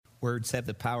Words have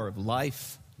the power of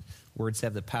life. Words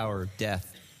have the power of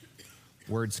death.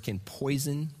 Words can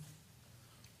poison.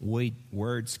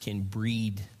 Words can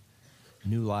breed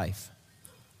new life.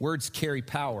 Words carry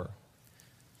power.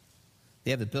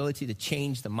 They have the ability to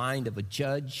change the mind of a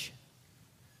judge.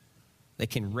 They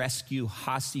can rescue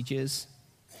hostages.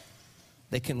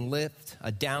 They can lift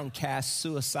a downcast,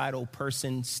 suicidal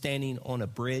person standing on a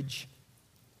bridge.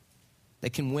 They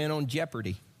can win on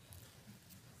Jeopardy.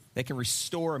 They can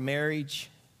restore a marriage.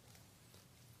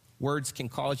 Words can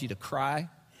cause you to cry.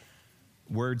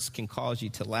 Words can cause you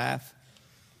to laugh.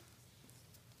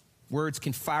 Words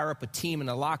can fire up a team in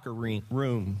a locker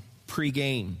room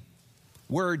pre-game.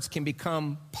 Words can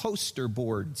become poster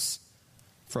boards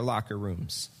for locker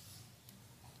rooms.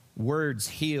 Words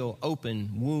heal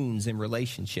open wounds in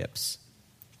relationships.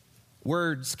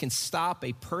 Words can stop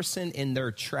a person in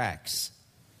their tracks.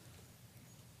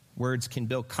 Words can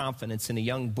build confidence in a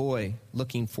young boy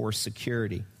looking for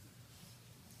security.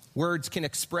 Words can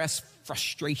express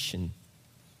frustration.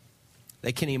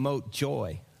 They can emote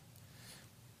joy.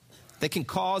 They can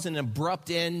cause an abrupt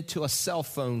end to a cell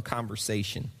phone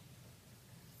conversation.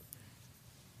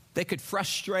 They could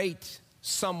frustrate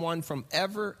someone from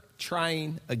ever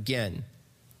trying again.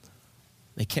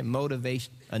 They can motivate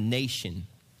a nation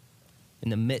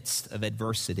in the midst of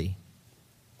adversity.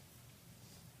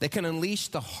 They can unleash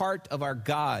the heart of our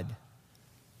God.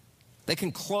 They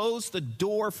can close the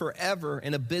door forever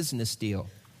in a business deal.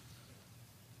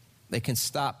 They can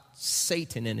stop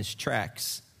Satan in his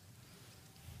tracks.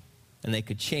 And they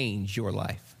could change your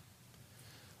life.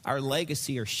 Our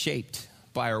legacy are shaped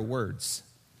by our words.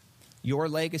 Your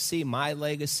legacy, my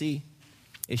legacy,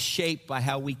 is shaped by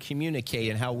how we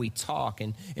communicate and how we talk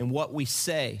and what we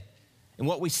say. And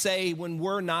what we say when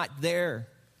we're not there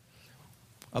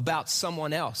about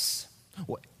someone else.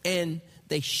 And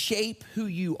they shape who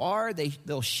you are.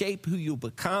 They'll shape who you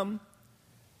become.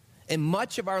 And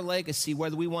much of our legacy,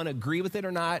 whether we want to agree with it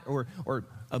or not, or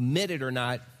admit it or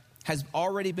not, has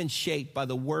already been shaped by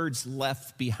the words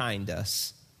left behind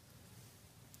us.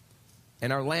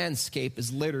 And our landscape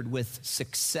is littered with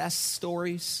success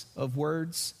stories of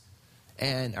words,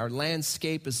 and our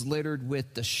landscape is littered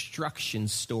with destruction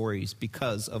stories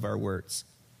because of our words.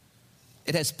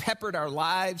 It has peppered our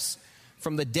lives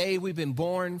from the day we've been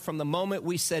born, from the moment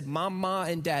we said mama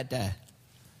and dada.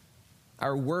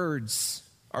 Our words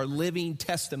are living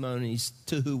testimonies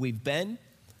to who we've been,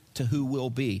 to who we'll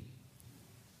be.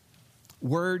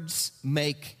 Words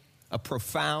make a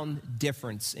profound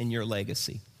difference in your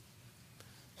legacy.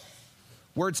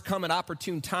 Words come at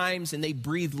opportune times and they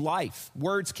breathe life.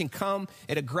 Words can come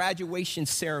at a graduation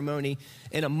ceremony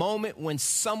in a moment when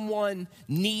someone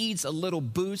needs a little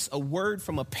boost. A word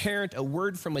from a parent, a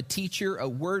word from a teacher, a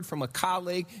word from a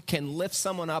colleague can lift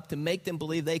someone up to make them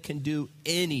believe they can do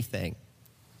anything.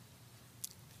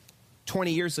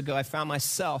 20 years ago, I found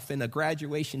myself in a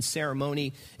graduation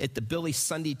ceremony at the Billy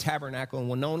Sunday Tabernacle in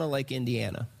Winona Lake,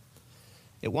 Indiana.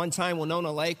 At one time,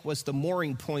 Winona Lake was the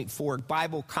mooring point for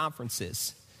Bible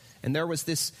conferences. And there was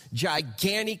this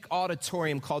gigantic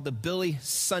auditorium called the Billy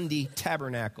Sunday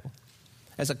Tabernacle.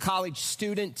 As a college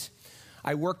student,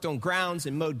 I worked on grounds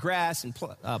and mowed grass and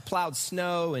plowed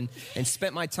snow and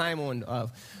spent my time on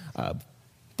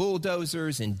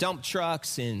bulldozers and dump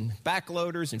trucks and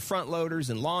backloaders and front loaders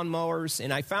and lawnmowers.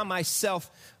 And I found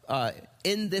myself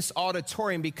in this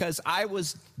auditorium because I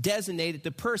was designated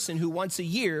the person who once a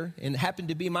year, and it happened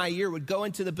to be my year, would go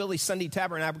into the Billy Sunday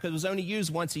Tabernacle because it was only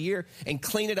used once a year and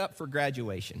clean it up for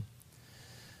graduation.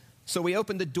 So we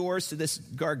opened the doors to this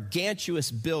gargantuous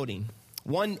building,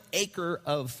 1 acre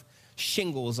of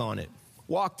shingles on it.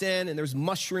 Walked in and there's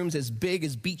mushrooms as big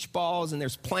as beach balls and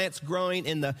there's plants growing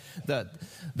in the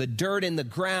dirt in the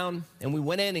ground. And we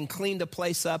went in and cleaned the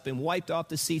place up and wiped off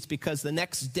the seats because the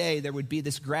next day there would be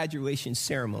this graduation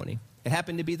ceremony. It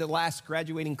happened to be the last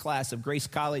graduating class of Grace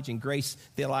College and Grace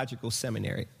Theological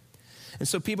Seminary. And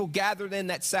so people gathered in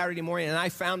that Saturday morning and I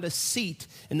found a seat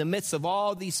in the midst of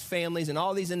all these families and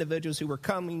all these individuals who were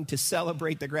coming to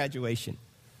celebrate the graduation.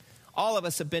 All of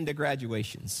us have been to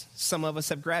graduations. Some of us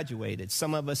have graduated.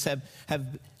 Some of us have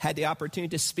had the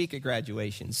opportunity to speak at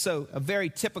graduations. So a very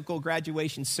typical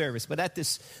graduation service. But at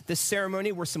this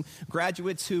ceremony were some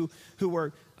graduates who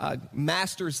were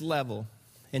master's level.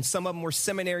 And some of them were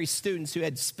seminary students who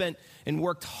had spent and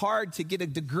worked hard to get a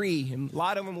degree. And a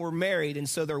lot of them were married, and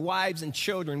so their wives and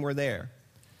children were there.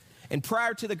 And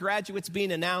prior to the graduates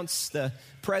being announced, the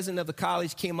president of the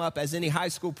college came up, as any high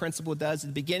school principal does, at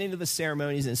the beginning of the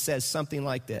ceremonies and says something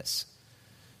like this.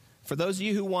 For those of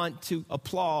you who want to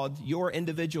applaud your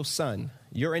individual son,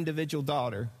 your individual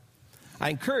daughter, I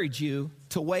encourage you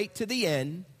to wait to the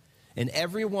end And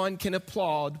everyone can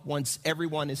applaud once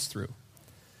everyone is through.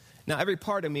 Now, every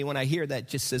part of me, when I hear that,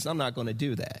 just says, I'm not going to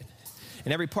do that.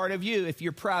 And every part of you, if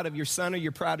you're proud of your son or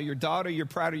you're proud of your daughter, you're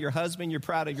proud of your husband, you're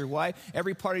proud of your wife,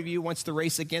 every part of you wants to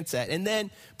race against that. And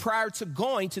then prior to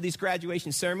going to these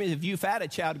graduation ceremonies, if you've had a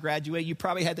child graduate, you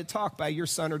probably had to talk by your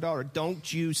son or daughter.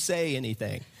 Don't you say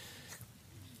anything.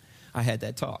 I had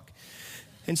that talk.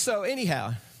 And so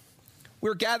anyhow, we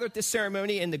were gathered at this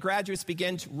ceremony, and the graduates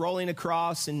began rolling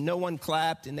across, and no one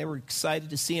clapped, and they were excited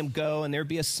to see him go, and there'd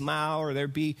be a smile or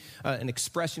there'd be an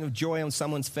expression of joy on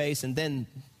someone's face, and then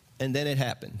it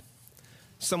happened.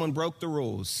 Someone broke the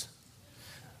rules.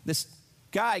 This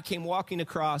guy came walking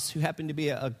across who happened to be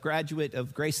a graduate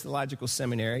of Grace Theological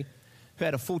Seminary, who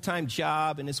had a full-time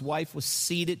job, and his wife was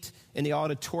seated in the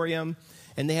auditorium,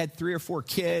 and they had 3 or 4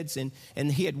 kids, and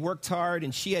he had worked hard,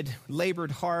 and she had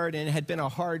labored hard, and it had been a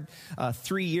hard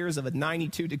 3 years of a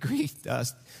 92-degree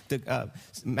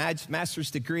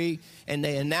master's degree, and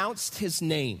they announced his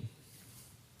name,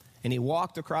 and he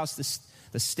walked across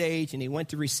the stage, and he went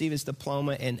to receive his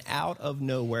diploma, and out of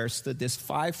nowhere stood this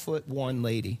 5'1"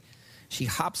 lady. She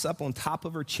hops up on top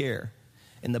of her chair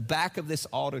in the back of this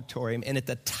auditorium, and at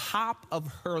the top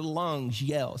of her lungs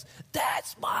yells,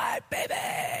 "That's my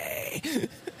baby!"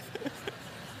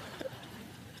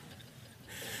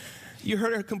 You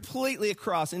heard her completely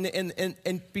across, and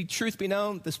truth be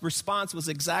known, this response was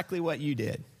exactly what you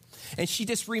did. And she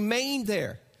just remained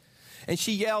there. And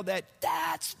she yelled that,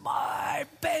 "That's my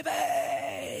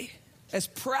baby!" As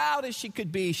proud as she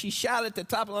could be, she shouted at the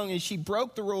top of her lungs, and she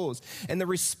broke the rules. And the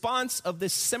response of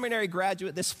this seminary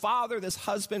graduate, this father, this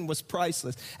husband, was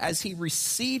priceless. As he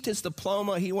received his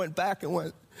diploma, he went back and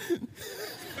went.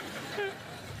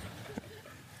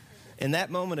 In that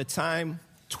moment of time,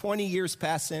 20 years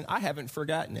passed in, I haven't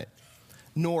forgotten it.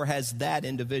 Nor has that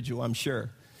individual, I'm sure.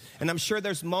 And I'm sure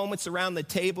there's moments around the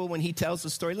table when he tells the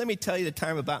story. Let me tell you the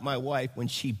time about my wife when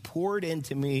she poured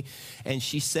into me and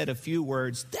she said a few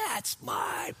words, "That's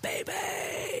my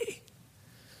baby."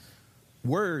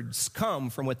 Words come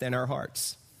from within our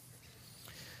hearts.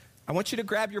 I want you to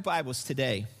grab your Bibles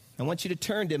today. I want you to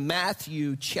turn to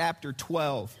Matthew chapter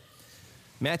 12.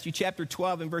 Matthew chapter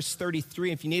 12 and verse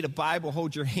 33. If you need a Bible,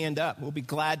 hold your hand up. We'll be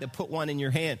glad to put one in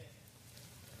your hand.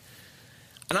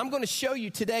 And I'm going to show you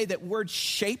today that words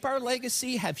shape our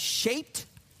legacy, have shaped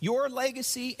your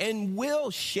legacy, and will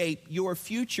shape your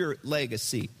future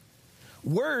legacy.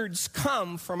 Words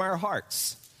come from our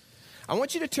hearts. I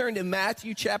want you to turn to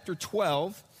Matthew chapter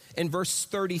 12 and verse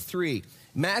 33.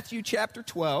 Matthew chapter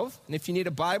 12, and if you need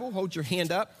a Bible, hold your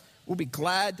hand up. We'll be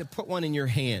glad to put one in your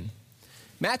hand.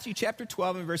 Matthew chapter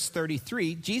 12 and verse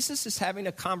 33, Jesus is having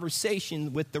a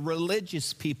conversation with the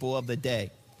religious people of the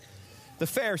day, the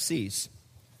Pharisees.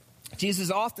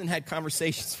 Jesus often had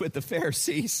conversations with the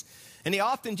Pharisees, and he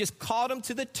often just called them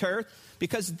to the turf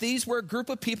because these were a group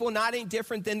of people not any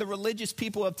different than the religious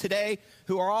people of today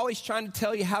who are always trying to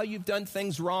tell you how you've done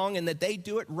things wrong and that they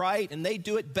do it right and they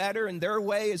do it better and their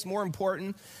way is more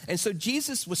important. And so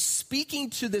Jesus was speaking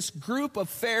to this group of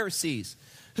Pharisees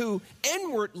who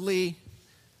inwardly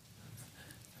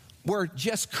were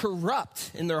just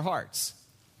corrupt in their hearts.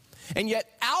 And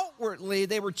yet outwardly,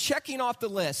 they were checking off the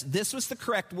list. This was the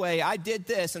correct way. I did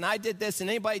this, and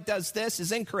anybody does this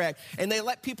is incorrect. And they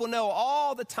let people know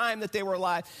all the time that they were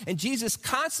alive. And Jesus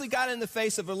constantly got in the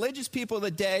face of religious people of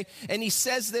the day, and he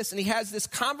says this, and he has this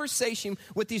conversation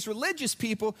with these religious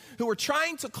people who are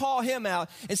trying to call him out.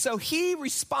 And so he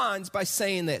responds by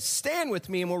saying this. Stand with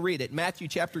me, and we'll read it. Matthew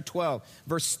chapter 12,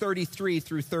 verse 33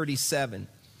 through 37.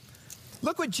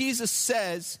 Look what Jesus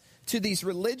says to these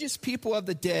religious people of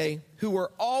the day who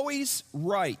were always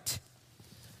right.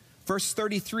 Verse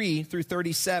 33 through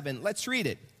 37. Let's read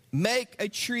it. Make a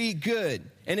tree good,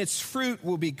 and its fruit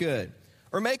will be good.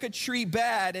 Or make a tree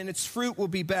bad, and its fruit will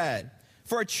be bad.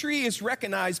 For a tree is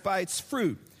recognized by its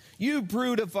fruit. You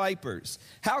brood of vipers,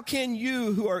 how can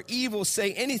you who are evil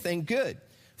say anything good?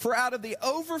 For out of the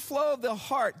overflow of the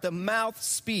heart, the mouth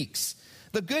speaks.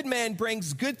 The good man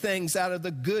brings good things out of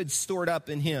the good stored up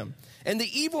in him. And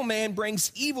the evil man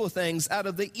brings evil things out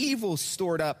of the evil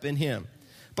stored up in him.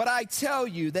 But I tell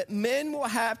you that men will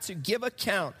have to give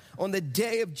account on the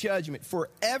day of judgment for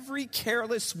every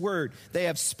careless word they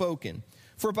have spoken.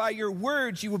 For by your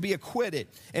words you will be acquitted,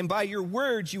 and by your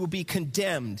words you will be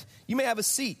condemned. You may have a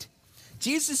seat.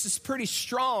 Jesus is pretty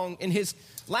strong in his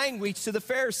language to the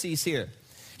Pharisees here.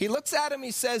 He looks at him,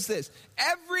 he says this,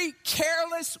 every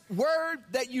careless word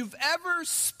that you've ever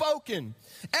spoken,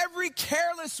 every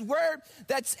careless word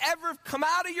that's ever come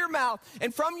out of your mouth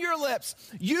and from your lips,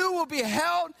 you will be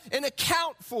held in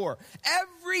account for.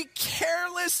 Every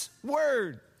careless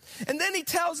word. And then he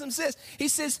tells them this. He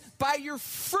says, by your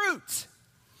fruit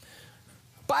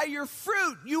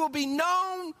you will be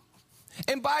known,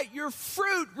 and by your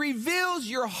fruit reveals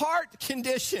your heart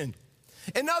condition.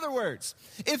 In other words,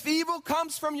 if evil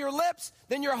comes from your lips,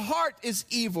 then your heart is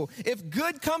evil. If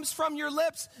good comes from your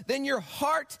lips, then your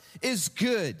heart is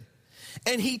good.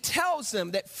 And he tells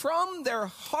them that from their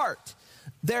heart,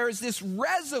 there is this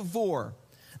reservoir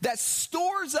that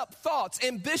stores up thoughts,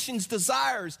 ambitions,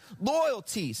 desires,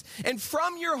 loyalties. And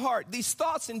from your heart, these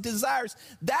thoughts and desires,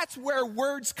 that's where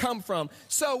words come from.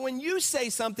 So when you say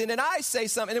something and I say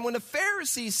something, and when the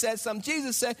Pharisees said something,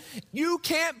 Jesus said, you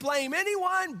can't blame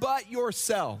anyone but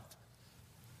yourself.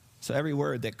 So every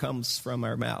word that comes from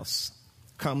our mouths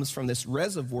comes from this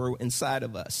reservoir inside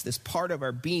of us, this part of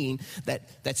our being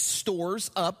that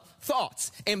stores up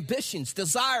thoughts, ambitions,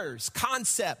 desires,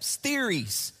 concepts,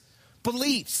 theories,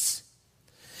 beliefs.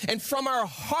 And from our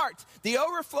heart, the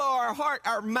overflow of our heart,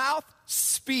 our mouth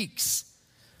speaks.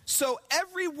 So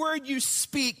every word you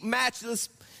speak matches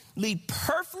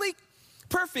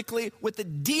perfectly with the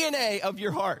DNA of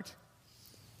your heart.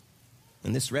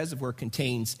 And this reservoir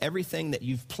contains everything that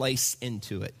you've placed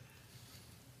into it.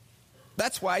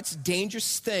 That's why it's a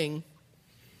dangerous thing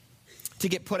to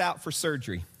get put out for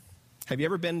surgery. Have you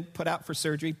ever been put out for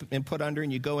surgery and put under,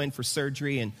 and you go in for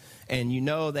surgery and you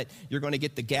know that you're going to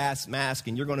get the gas mask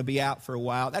and you're going to be out for a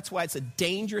while? That's why it's a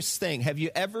dangerous thing. Have you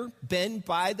ever been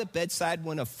by the bedside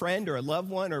when a friend or a loved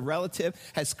one or a relative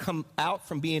has come out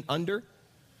from being under?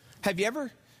 Have you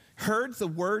ever heard the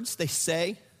words they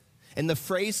say and the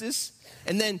phrases,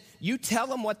 and then you tell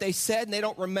them what they said and they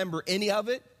don't remember any of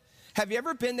it? Have you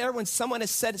ever been there when someone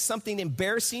has said something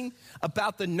embarrassing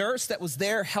about the nurse that was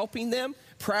there helping them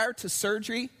prior to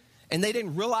surgery, and they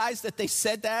didn't realize that they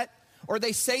said that? Or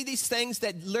they say these things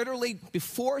that literally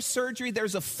before surgery,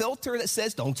 there's a filter that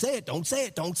says, don't say it, don't say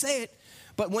it, don't say it.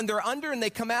 But when they're under and they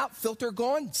come out, filter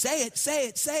gone, say it, say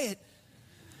it, say it.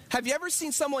 Have you ever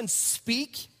seen someone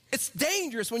speak? It's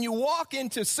dangerous when you walk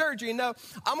into surgery and know,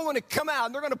 I'm going to come out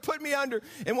and they're going to put me under.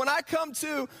 And when I come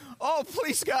to, oh,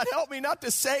 please, God, help me not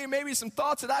to say maybe some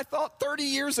thoughts that I thought 30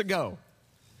 years ago.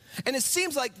 And it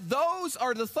seems like those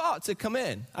are the thoughts that come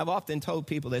in. I've often told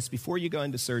people this before you go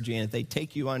into surgery, and if they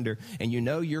take you under and you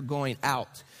know you're going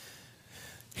out,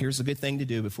 here's a good thing to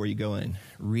do before you go in.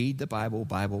 Read the Bible,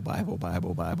 Bible, Bible,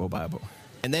 Bible, Bible, Bible.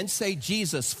 And then say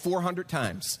Jesus 400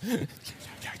 times.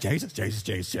 Jesus, Jesus,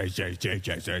 Jesus, Jesus, Jesus,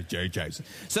 Jesus, Jesus, Jesus.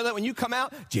 So that when you come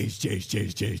out, Jesus, Jesus,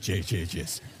 Jesus, Jesus, Jesus,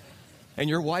 Jesus. And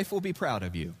your wife will be proud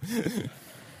of you.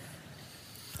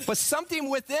 But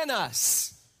something within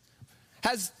us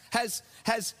has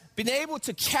been able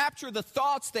to capture the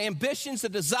thoughts, the ambitions, the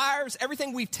desires,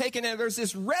 everything we've taken in. There's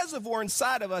this reservoir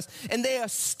inside of us, and they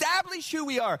establish who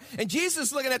we are. And Jesus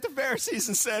is looking at the Pharisees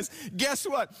and says, guess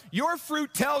what? Your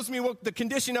fruit tells me what the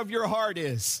condition of your heart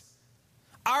is.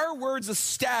 Our words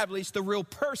establish the real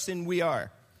person we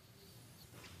are.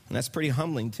 And that's pretty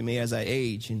humbling to me as I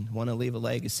age and want to leave a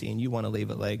legacy, and you want to leave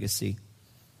a legacy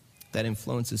that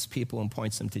influences people and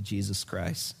points them to Jesus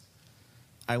Christ.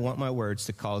 I want my words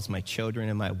to cause my children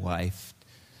and my wife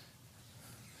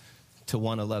to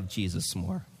want to love Jesus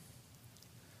more.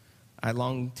 I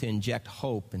long to inject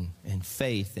hope and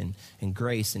faith and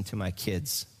grace into my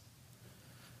kids.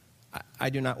 I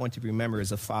do not want to be remembered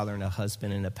as a father and a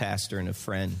husband and a pastor and a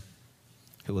friend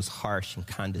who was harsh and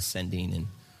condescending and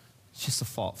just a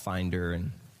fault finder,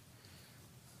 and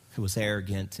who was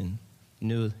arrogant and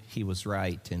knew he was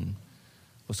right and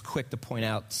was quick to point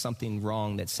out something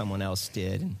wrong that someone else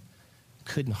did, and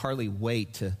couldn't hardly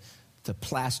wait to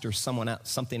plaster something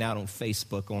out on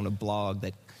Facebook or on a blog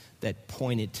that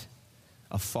pointed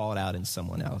a fault out in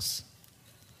someone else.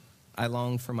 I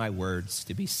long for my words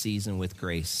to be seasoned with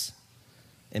grace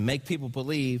and make people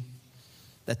believe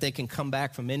that they can come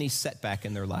back from any setback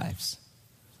in their lives.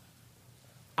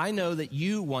 I know that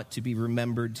you want to be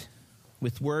remembered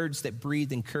with words that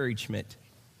breathe encouragement,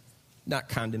 not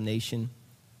condemnation.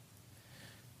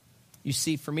 You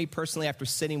see, for me personally, after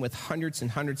sitting with hundreds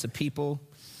and hundreds of people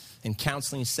in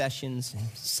counseling sessions, and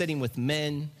sitting with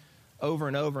men over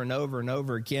and over and over and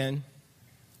over again,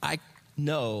 I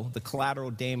know the collateral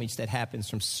damage that happens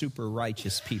from super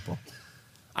righteous people.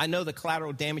 I know the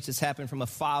collateral damage that's happened from a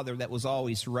father that was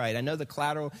always right. I know the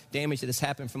collateral damage that has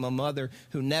happened from a mother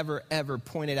who never, ever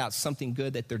pointed out something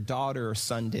good that their daughter or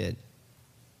son did.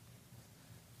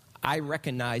 I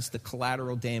recognize the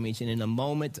collateral damage, and in a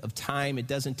moment of time, it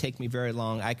doesn't take me very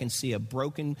long, I can see a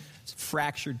broken,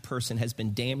 fractured person has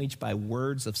been damaged by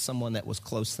words of someone that was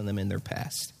close to them in their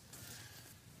past.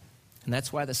 And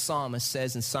that's why the psalmist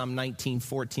says in Psalm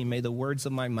 19:14, may the words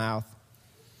of my mouth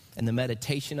and the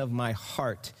meditation of my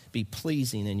heart be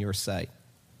pleasing in your sight.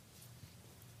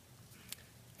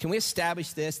 Can we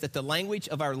establish this, that the language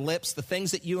of our lips, the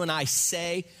things that you and I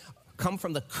say, come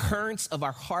from the currents of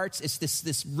our hearts? It's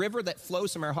this river that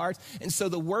flows from our hearts. And so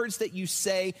the words that you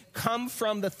say come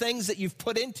from the things that you've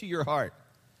put into your heart.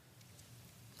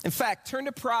 In fact, turn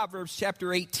to Proverbs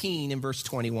chapter 18 and verse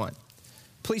 21.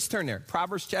 Please turn there.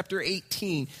 Proverbs chapter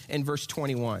 18 and verse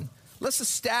 21. Let's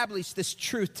establish this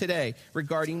truth today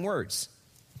regarding words.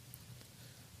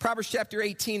 Proverbs chapter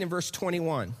 18 and verse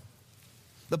 21.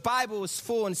 The Bible is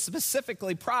full, and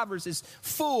specifically Proverbs is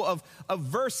full of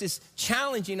verses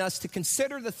challenging us to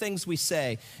consider the things we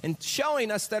say and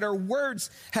showing us that our words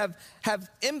have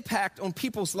impact on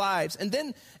people's lives. And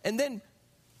then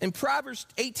in Proverbs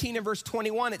 18 and verse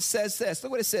 21, it says this.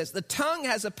 Look what it says. The tongue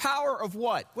has a power of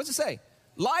what? What does it say?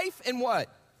 Life and what?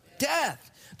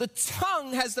 Death. The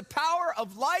tongue has the power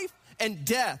of life and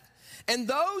death. And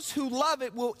those who love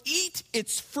it will eat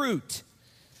its fruit.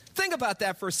 Think about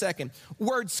that for a second.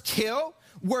 Words kill,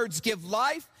 words give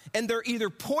life, and they're either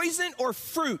poison or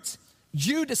fruit.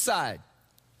 You decide.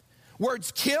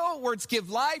 Words kill, words give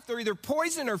life, they're either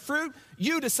poison or fruit.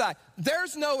 You decide.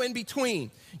 There's no in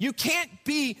between. You can't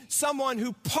be someone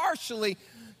who partially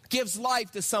gives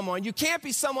life to someone. You can't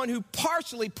be someone who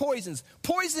partially poisons.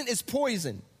 Poison is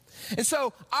poison. And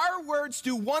so our words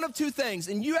do one of two things,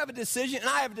 and you have a decision, and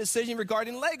I have a decision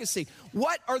regarding legacy.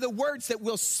 What are the words that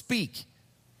we'll speak?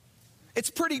 It's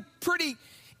pretty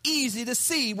easy to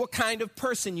see what kind of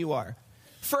person you are.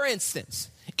 For instance,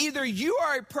 either you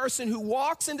are a person who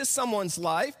walks into someone's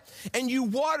life and you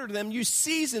water them, you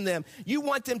season them, you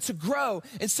want them to grow,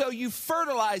 and so you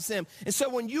fertilize them. And so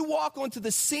when you walk onto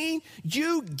the scene,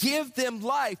 you give them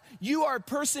life. You are a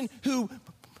person who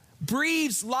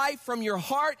breathes life from your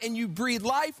heart, and you breathe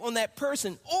life on that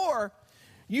person. Or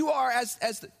you are, as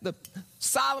the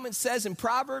Solomon says in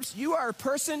Proverbs, you are a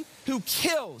person who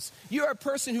kills. You are a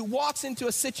person who walks into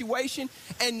a situation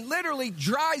and literally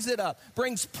dries it up,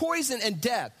 brings poison and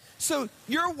death. So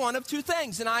you're one of two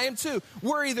things, and I am too.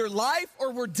 We're either life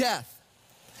or we're death.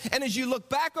 And as you look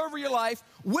back over your life,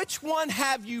 which one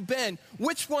have you been?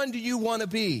 Which one do you want to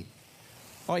be?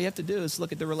 All you have to do is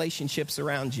look at the relationships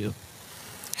around you.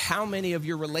 How many of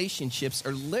your relationships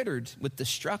are littered with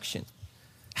destruction?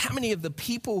 How many of the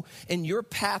people in your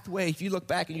pathway, if you look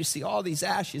back and you see all these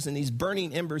ashes and these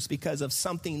burning embers because of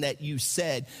something that you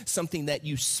said, something that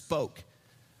you spoke?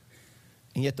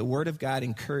 And yet the Word of God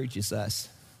encourages us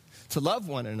to love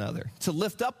one another, to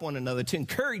lift up one another, to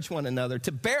encourage one another,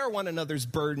 to bear one another's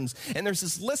burdens. And there's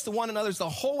this list of one another's the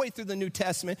whole way through the New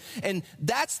Testament. And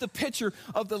that's the picture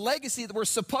of the legacy that we're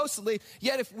supposed to leave.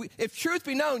 Yet if truth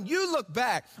be known, you look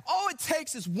back, all it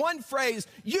takes is one phrase,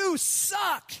 you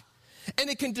suck.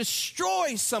 And it can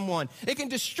destroy someone. It can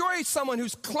destroy someone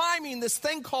who's climbing this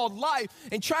thing called life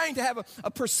and trying to have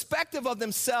a perspective of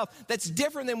themselves that's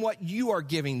different than what you are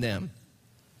giving them.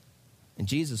 And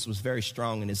Jesus was very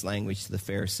strong in his language to the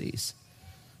Pharisees,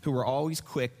 who were always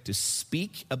quick to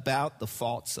speak about the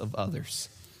faults of others.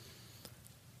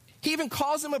 He even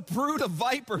calls them a brood of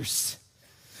vipers.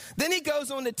 Then he goes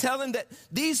on to tell them that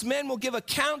these men will give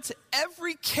account to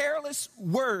every careless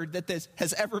word that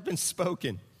has ever been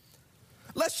spoken.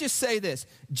 Let's just say this.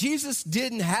 Jesus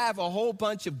didn't have a whole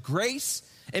bunch of grace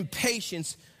and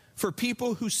patience for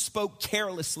people who spoke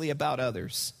carelessly about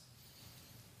others.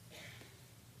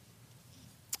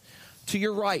 To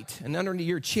your right and under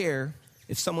your chair,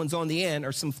 if someone's on the end,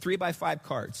 are some 3x5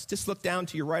 cards. Just look down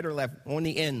to your right or left on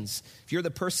the ends. If you're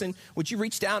the person, would you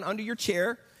reach down under your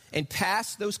chair and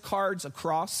pass those cards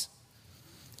across?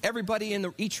 Everybody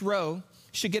in each row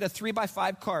should get a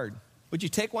 3x5 card. Would you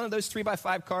take one of those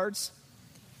 3x5 cards?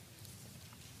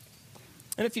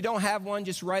 And if you don't have one,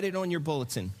 just write it on your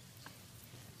bulletin.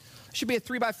 There should be a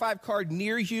 3x5 card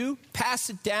near you. Pass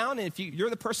it down, and if you're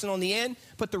the person on the end,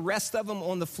 put the rest of them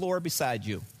on the floor beside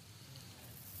you.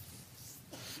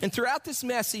 And throughout this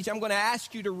message, I'm going to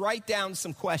ask you to write down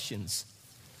some questions.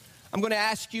 I'm going to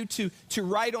ask you to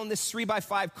write on this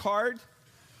 3x5 card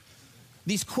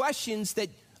these questions that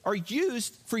are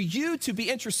used for you to be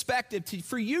introspective,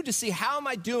 for you to see, how am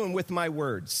I doing with my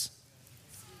words?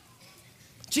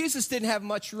 Jesus didn't have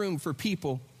much room for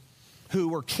people who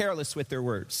were careless with their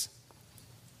words.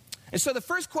 And so the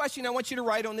first question I want you to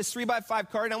write on this 3x5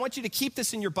 card, and I want you to keep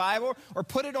this in your Bible or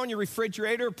put it on your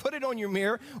refrigerator or put it on your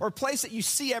mirror or a place that you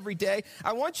see every day.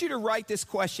 I want you to write this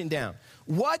question down.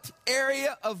 What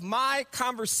area of my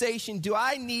conversation do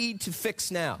I need to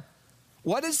fix now?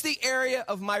 What is the area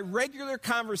of my regular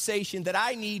conversation that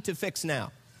I need to fix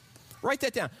now? Write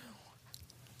that down.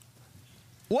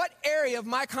 What area of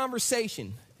my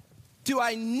conversation do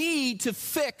I need to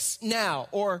fix now?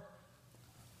 Or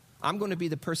I'm going to be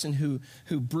the person who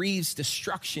breathes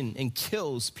destruction and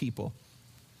kills people.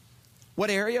 What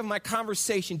area of my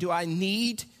conversation do I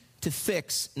need to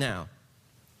fix now?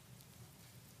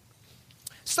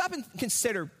 Stop and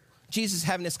consider Jesus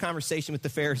having this conversation with the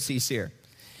Pharisees here.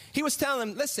 He was telling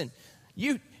them, listen,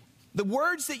 the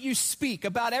words that you speak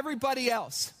about everybody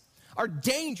else are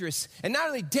dangerous. And not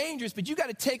only dangerous, but you got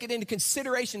to take it into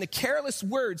consideration, the careless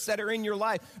words that are in your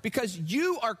life, because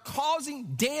you are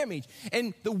causing damage.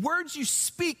 And the words you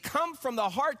speak come from the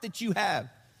heart that you have.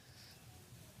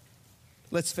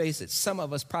 Let's face it, some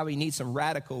of us probably need some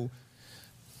radical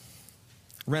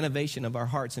renovation of our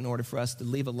hearts in order for us to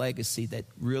leave a legacy that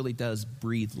really does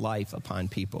breathe life upon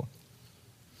people.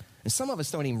 And some of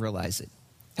us don't even realize it.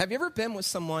 Have you ever been with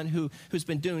someone who has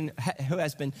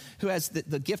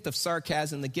the gift of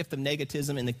sarcasm, the gift of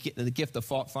negativism, and the gift of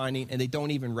fault finding, and they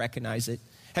don't even recognize it?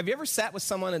 Have you ever sat with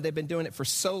someone and they've been doing it for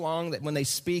so long that when they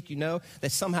speak, you know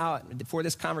that somehow before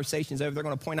this conversation is over, they're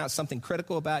going to point out something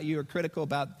critical about you or critical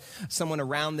about someone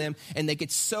around them, and they get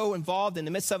so involved in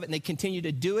the midst of it and they continue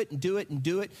to do it and do it and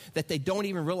do it that they don't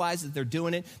even realize that they're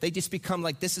doing it. They just become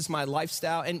like, this is my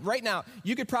lifestyle. And right now,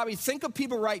 you could probably think of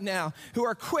people right now who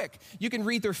are quick. You can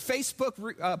read their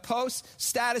Facebook posts,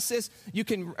 statuses. You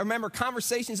can remember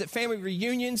conversations at family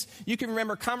reunions. You can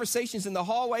remember conversations in the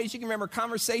hallways. You can remember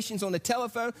conversations on the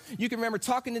telephone. You can remember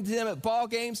talking to them at ball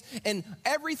games, and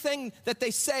everything that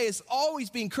they say is always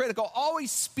being critical,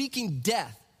 always speaking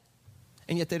death,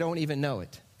 and yet they don't even know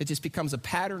it. It just becomes a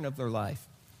pattern of their life,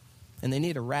 and they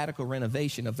need a radical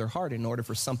renovation of their heart in order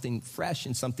for something fresh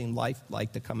and something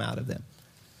life-like to come out of them.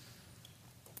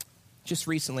 Just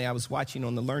recently, I was watching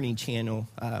on the Learning Channel.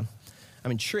 I'm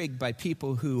intrigued by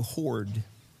people who hoard,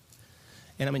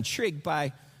 and I'm intrigued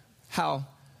by how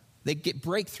they get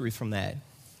breakthrough from that.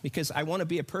 Because I want to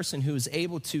be a person who is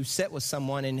able to sit with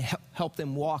someone and help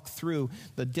them walk through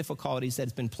the difficulties that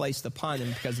have been placed upon them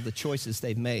because of the choices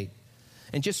they've made.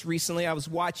 And just recently, I was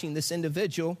watching this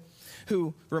individual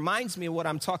who reminds me of what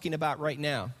I'm talking about right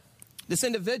now. This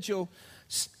individual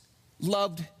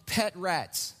loved pet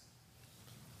rats.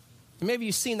 And maybe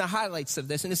you've seen the highlights of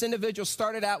this. And this individual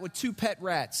started out with 2 pet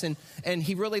rats. And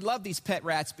he really loved these pet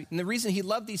rats. And the reason he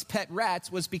loved these pet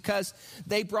rats was because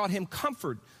they brought him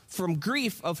comfort from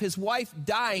grief of his wife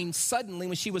dying suddenly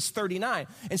when she was 39.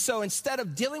 And so instead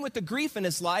of dealing with the grief in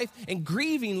his life and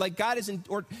grieving like God has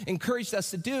encouraged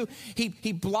us to do,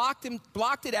 he blocked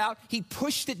it out, he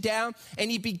pushed it down, and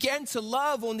he began to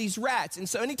love on these rats. And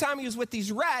so anytime he was with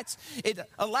these rats, it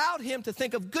allowed him to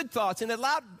think of good thoughts, and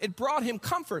it brought him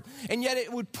comfort. And yet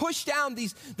it would push down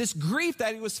this grief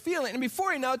that he was feeling. And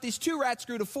before you know it, these 2 rats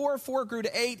grew to 4, 4 grew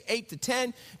to 8, 8 to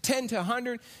 10, 10 to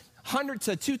 100. 100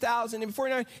 to 2,000, and before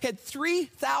you know it, he had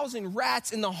 3,000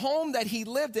 rats in the home that he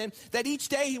lived in, that each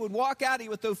day he would walk out, he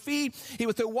would throw feed, he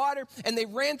would throw water, and they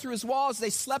ran through his walls,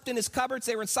 they slept in his cupboards,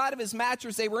 they were inside of his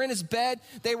mattress, they were in his bed,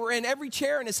 they were in every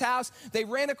chair in his house, they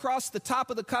ran across the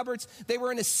top of the cupboards, they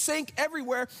were in his sink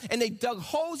everywhere, and they dug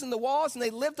holes in the walls, and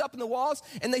they lived up in the walls,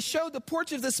 and they showed the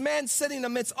portrait of this man sitting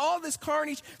amidst all this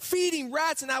carnage, feeding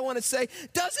rats, and I want to say,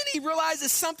 doesn't he realize that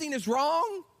something is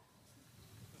wrong?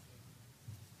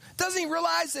 Doesn't he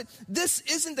realize that this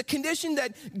isn't the condition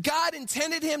that God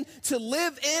intended him to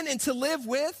live in and to live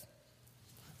with?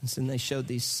 And so then they showed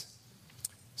these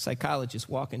psychologists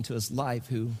walk into his life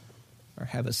who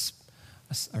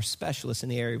are specialists in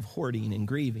the area of hoarding and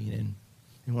grieving.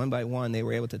 And one by one, they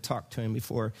were able to talk to him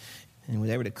before, and they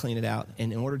were able to clean it out.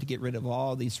 And in order to get rid of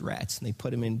all these rats, and they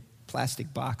put them in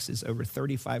plastic boxes, over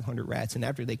 3,500 rats. And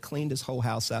after they cleaned his whole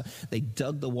house out, they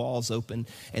dug the walls open,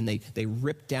 and they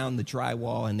ripped down the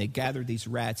drywall, and they gathered these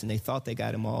rats, and they thought they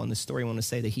got them all. And the story I want to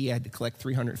say that he had to collect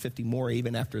 350 more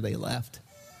even after they left.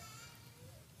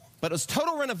 But it was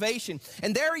total renovation.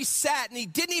 And there he sat, and he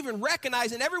didn't even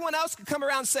recognize, and everyone else could come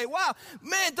around and say, wow,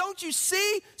 man, don't you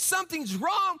see? Something's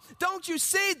wrong. Don't you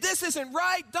see? This isn't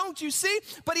right. Don't you see?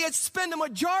 But he had spent the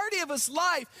majority of his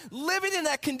life living in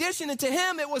that condition, and to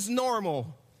him it was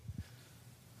normal.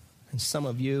 And some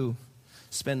of you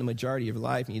spend the majority of your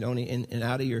life, and you don't, and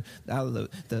out of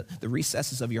the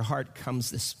recesses of your heart comes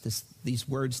these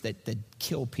words that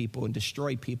kill people and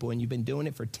destroy people, and you've been doing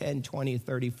it for 10, 20,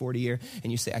 30, 40 years,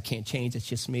 and you say, I can't change, it's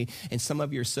just me. And some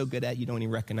of you are so good at it, you don't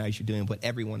even recognize you're doing it, but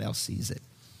everyone else sees it.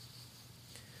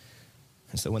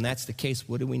 And so when that's the case,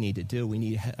 what do we need to do? We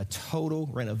need a total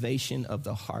renovation of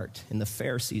the heart. And the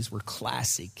Pharisees were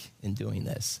classic in doing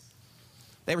this.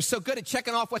 They were so good at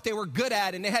checking off what they were good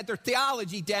at, and they had their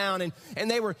theology down,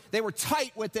 and they were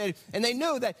tight with it, and they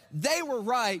knew that they were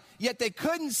right, yet they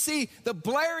couldn't see the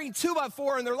blaring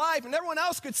 2x4 in their life, and everyone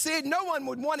else could see it. No one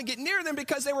would want to get near them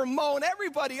because they were mowing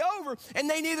everybody over, and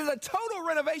they needed a total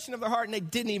renovation of their heart, and they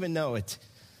didn't even know it.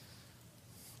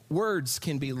 Words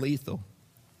can be lethal.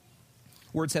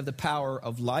 Words have the power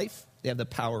of life. They have the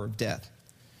power of death.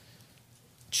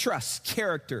 Trust,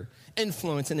 character,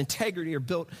 influence, and integrity are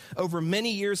built over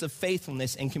many years of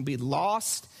faithfulness and can be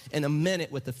lost in a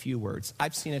minute with a few words.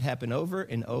 I've seen it happen over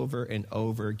and over and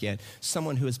over again.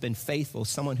 Someone who has been faithful,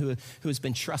 someone who has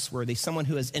been trustworthy, someone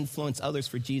who has influenced others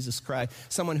for Jesus Christ,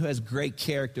 someone who has great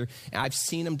character. And I've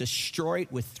seen them destroy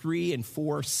it with 3 and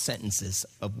 4 sentences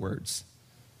of words.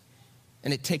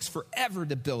 And it takes forever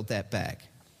to build that back.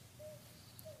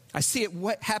 I see it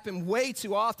happen way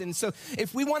too often. So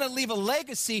if we want to leave a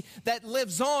legacy that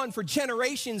lives on for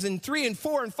generations and 3 and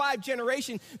 4 and 5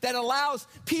 generations that allows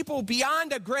people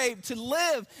beyond a grave to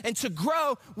live and to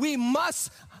grow, we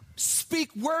must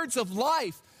speak words of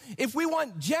life. If we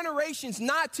want generations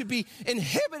not to be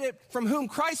inhibited from whom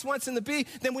Christ wants them to be,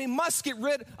 then we must get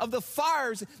rid of the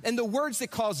fires and the words that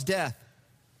cause death.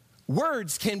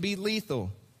 Words can be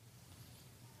lethal.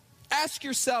 Ask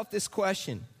yourself this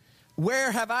question.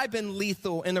 Where have I been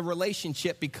lethal in a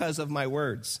relationship because of my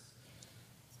words?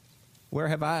 Where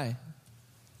have I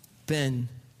been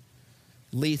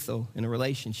lethal in a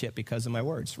relationship because of my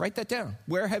words? Write that down.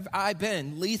 Where have I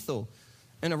been lethal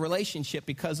in a relationship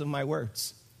because of my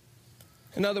words?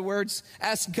 In other words,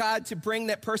 ask God to bring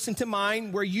that person to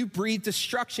mind where you breathe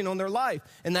destruction on their life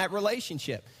in that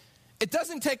relationship. It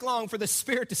doesn't take long for the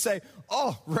Spirit to say,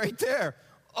 oh, right there.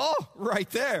 Oh, right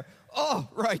there. Oh,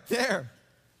 right there.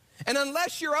 And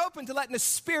unless you're open to letting the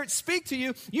Spirit speak to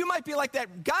you, you might be like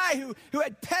that guy who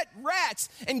had pet rats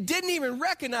and didn't even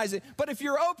recognize it. But if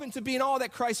you're open to being all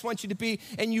that Christ wants you to be,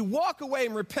 and you walk away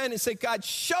and repent and say, God,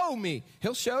 show me,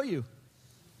 He'll show you.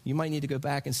 You might need to go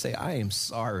back and say, I am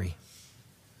sorry.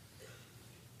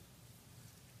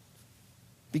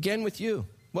 Begin with you.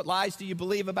 What lies do you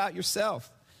believe about yourself?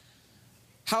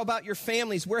 How about your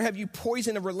families? Where have you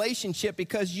poisoned a relationship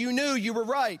because you knew you were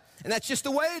right? And that's just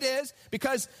the way it is,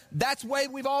 because that's the way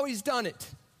we've always done it.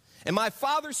 And my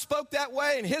father spoke that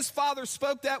way, and his father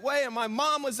spoke that way, and my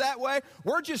mom was that way.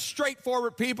 We're just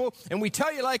straightforward people, and we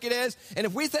tell you like it is. And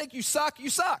if we think you suck, you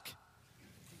suck.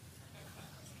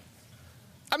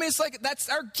 I mean, it's like that's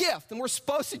our gift, and we're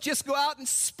supposed to just go out and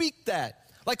speak that.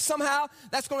 Like somehow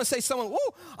that's going to say someone,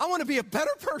 whoa, I want to be a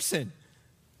better person.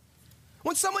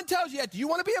 When someone tells you that, do you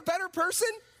want to be a better person?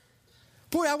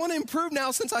 Boy, I want to improve now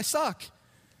since I suck.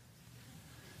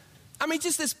 I mean,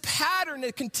 just this pattern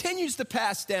that continues to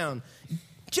pass down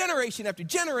generation after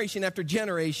generation after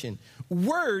generation.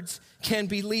 Words can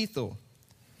be lethal.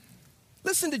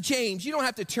 Listen to James. You don't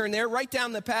have to turn there. Write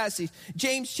down the passage.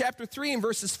 James chapter 3 and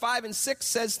verses 5 and 6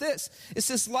 says this. It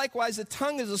says, likewise, the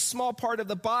tongue is a small part of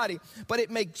the body, but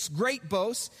it makes great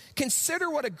boasts.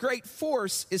 Consider what a great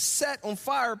force is set on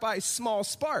fire by a small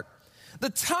spark.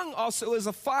 The tongue also is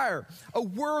a fire, a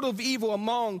world of evil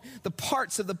among the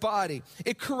parts of the body.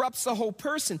 It corrupts the whole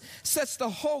person, sets the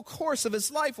whole course of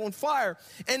his life on fire,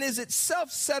 and is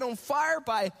itself set on fire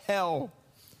by hell.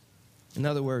 In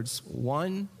other words,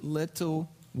 one little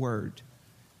word,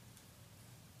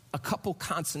 a couple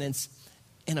consonants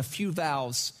and a few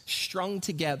vowels strung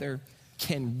together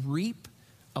can reap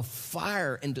a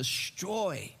fire and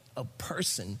destroy a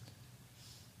person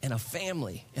and a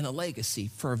family and a legacy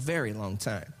for a very long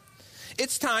time.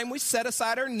 It's time we set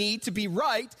aside our need to be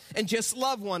right and just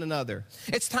love one another.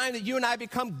 It's time that you and I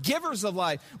become givers of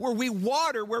life, where we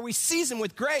water, where we season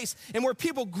with grace, and where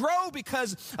people grow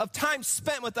because of time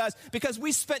spent with us, because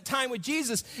we spent time with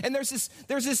Jesus. And there's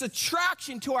this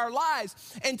attraction to our lives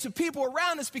and to people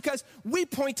around us because we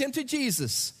point them to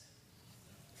Jesus.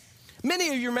 Many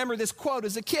of you remember this quote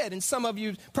as a kid, and some of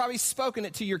you probably spoken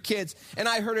it to your kids, and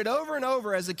I heard it over and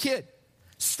over as a kid.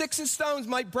 Sticks and stones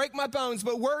might break my bones,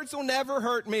 but words will never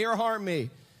hurt me or harm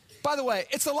me. By the way,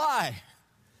 it's a lie.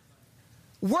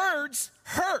 Words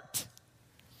hurt.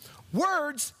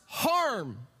 Words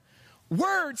harm.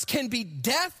 Words can be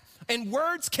death, and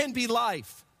words can be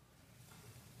life.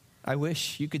 I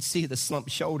wish you could see the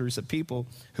slumped shoulders of people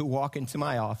who walk into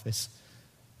my office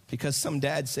because some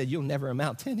dad said, you'll never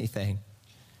amount to anything.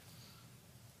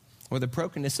 Or the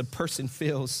brokenness a person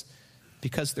feels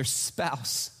because their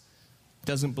spouse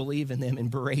doesn't believe in them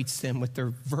and berates them with their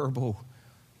verbal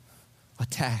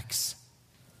attacks.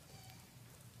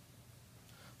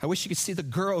 I wish you could see the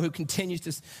girl who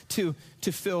continues to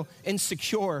feel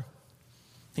insecure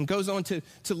and goes on to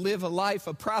live a life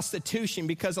of prostitution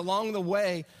because along the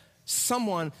way,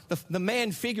 someone, the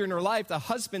man figure in her life, the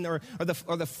husband or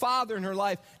the father in her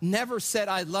life, never said,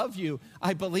 I love you,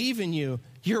 I believe in you,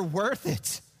 you're worth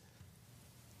it.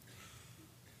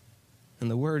 And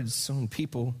the words on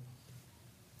people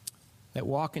that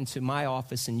walk into my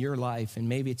office in your life, and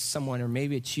maybe it's someone or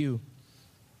maybe it's you,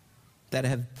 that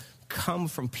have come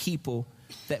from people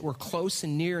that were close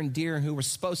and near and dear and who were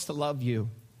supposed to love you.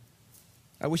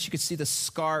 I wish you could see the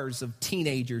scars of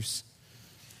teenagers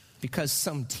because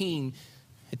some teen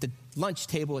at the lunch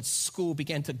table at school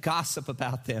began to gossip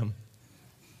about them.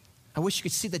 I wish you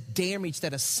could see the damage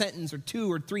that a sentence or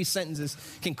 2 or 3 sentences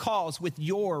can cause with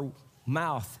your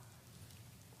mouth.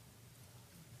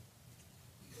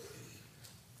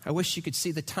 I wish you could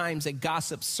see the times that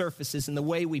gossip surfaces and the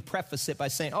way we preface it by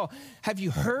saying, oh, have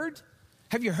you heard?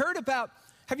 Have you heard about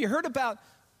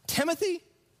Timothy?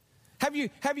 Have you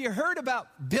heard about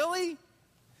Billy?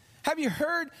 Have you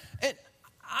heard? And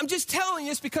I'm just telling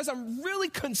you this because I'm really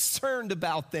concerned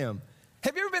about them.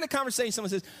 Have you ever been in a conversation,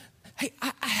 someone says, hey,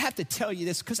 I have to tell you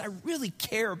this because I really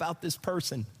care about this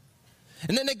person.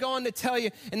 And then they go on to tell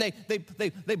you, and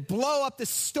they blow up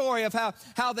this story of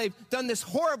how they've done this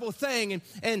horrible thing,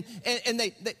 and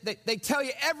they tell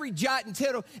you every jot and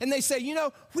tittle, and they say, you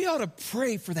know, we ought to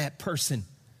pray for that person.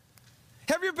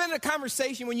 Have you ever been in a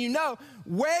conversation when you know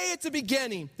way at the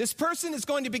beginning, this person is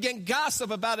going to begin gossip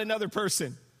about another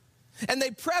person? And they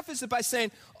preface it by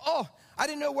saying, oh, I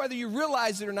didn't know whether you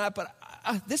realize it or not, but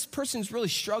this person's really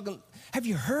struggling. Have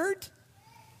you heard?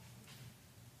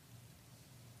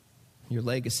 Your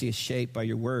legacy is shaped by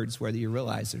your words, whether you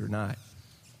realize it or not.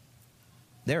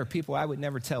 There are people I would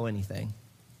never tell anything.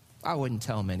 I wouldn't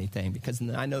tell them anything because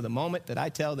I know the moment that I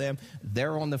tell them,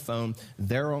 they're on the phone,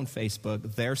 they're on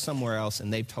Facebook, they're somewhere else,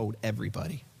 and they've told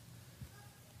everybody.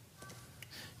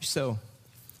 So,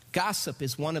 gossip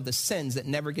is one of the sins that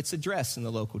never gets addressed in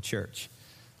the local church.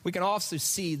 We can also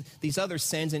see these other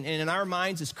sins, and in our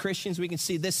minds as Christians, we can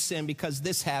see this sin because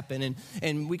this happened,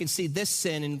 and we can see this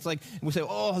sin, and it's like we say,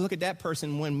 oh, look at that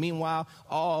person, when meanwhile,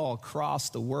 all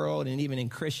across the world, and even in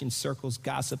Christian circles,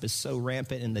 gossip is so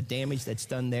rampant, and the damage that's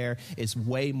done there is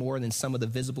way more than some of the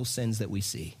visible sins that we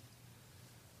see.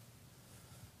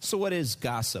 So what is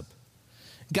gossip?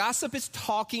 Gossip is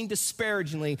talking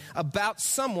disparagingly about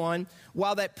someone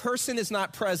while that person is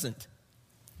not present.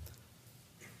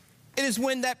 It is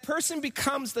when that person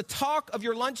becomes the talk of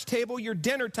your lunch table, your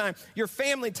dinner time, your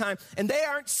family time, and they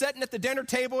aren't sitting at the dinner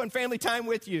table and family time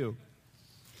with you.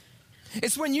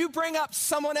 It's when you bring up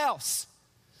someone else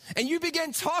and you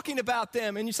begin talking about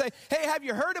them and you say, hey, have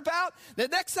you heard about? The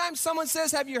next time someone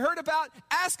says, have you heard about?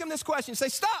 Ask them this question. Say,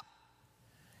 stop.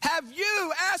 Have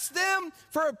you asked them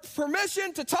for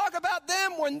permission to talk about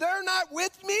them when they're not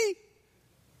with me?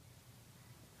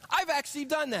 I've actually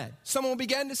done that. Someone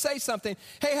began to say something.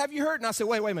 Hey, have you heard? And I said,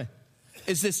 wait a minute.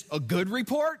 Is this a good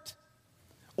report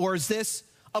or is this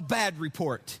a bad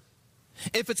report?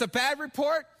 If it's a bad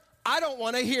report, I don't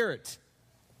want to hear it.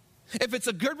 If it's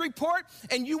a good report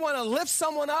and you want to lift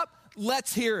someone up,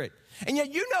 let's hear it. And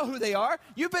yet you know who they are.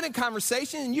 You've been in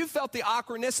conversation and you felt the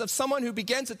awkwardness of someone who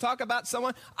begins to talk about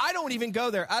someone. I don't even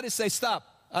go there. I just say, stop.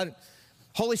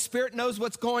 Holy Spirit knows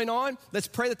what's going on. Let's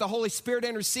pray that the Holy Spirit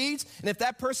intercedes. And if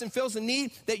that person feels a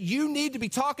need that you need to be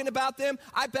talking about them,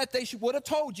 I bet they would have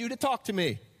told you to talk to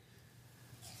me.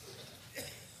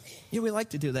 Yeah, we like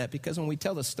to do that because when we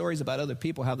tell the stories about other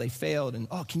people, how they failed, and,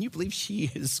 oh, can you believe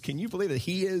she is? Can you believe that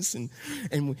he is?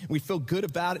 And we feel good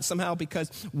about it somehow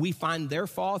because we find their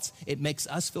faults. It makes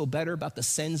us feel better about the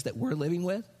sins that we're living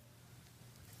with.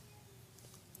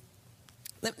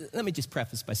 Let me just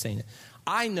preface by saying it.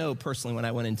 I know personally when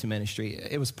I went into ministry,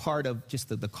 it was part of just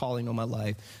the calling on my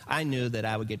life. I knew that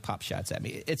I would get pop shots at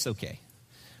me. It's okay.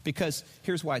 Because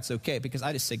here's why it's okay. Because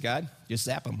I just said, God, just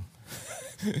zap them.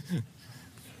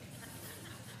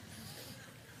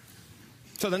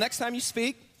 So the next time you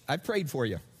speak, I prayed for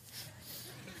you.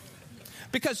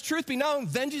 Because truth be known,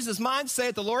 vengeance is mine,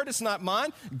 saith the Lord, it's not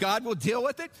mine. God will deal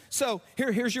with it. So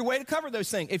here's your way to cover those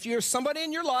things. If you're somebody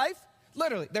in your life,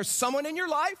 literally, there's someone in your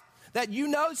life that you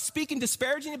know speaking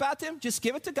disparaging about them, just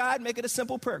give it to God, make it a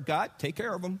simple prayer. God, take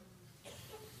care of them.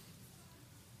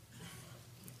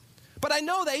 But I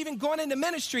know that even going into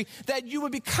ministry, that you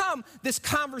would become this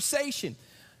conversation.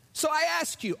 So I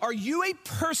ask you, are you a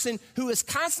person who is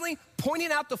constantly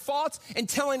pointing out the faults and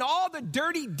telling all the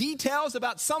dirty details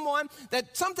about someone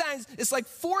that sometimes it's like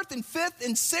fourth and fifth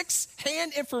and sixth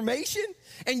hand information,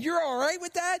 and you're all right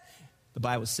with that? The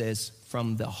Bible says,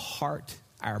 from the heart,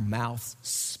 our mouth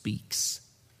speaks.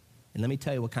 And let me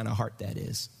tell you what kind of heart that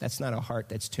is. That's not a heart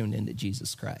that's tuned into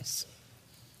Jesus Christ.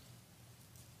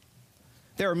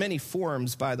 There are many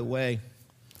forums, by the way,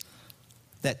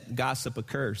 that gossip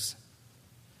occurs.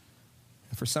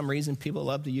 And for some reason, people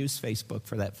love to use Facebook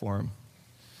for that forum.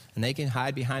 And they can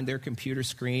hide behind their computer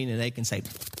screen and they can say,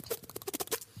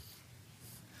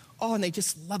 oh, and they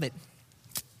just love it.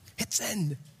 Hit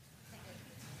send.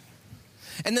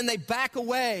 And then they back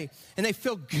away and they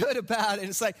feel good about it. And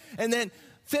it's like, and then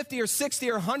 50 or 60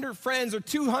 or 100 friends or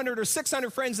 200 or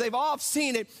 600 friends, they've all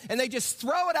seen it and they just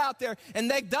throw it out there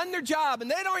and they've done their job and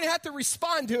they don't even have to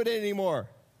respond to it anymore.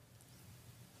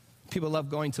 People love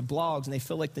going to blogs and they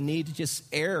feel like the need to just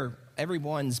air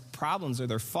everyone's problems or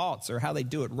their faults or how they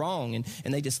do it wrong.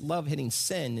 And they just love hitting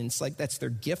send. And it's like that's their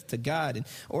gift to God. And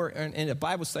or in a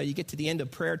Bible study, you get to the end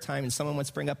of prayer time and someone wants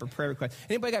to bring up a prayer request.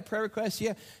 Anybody got prayer requests?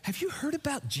 Yeah. Have you heard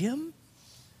about Jim?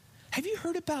 Have you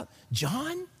heard about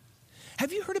John?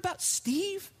 Have you heard about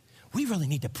Steve? We really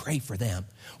need to pray for them.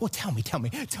 Well, tell me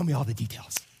all the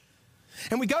details.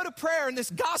 And we go to prayer in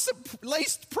this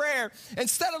gossip-laced prayer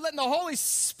instead of letting the Holy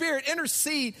Spirit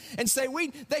intercede and say,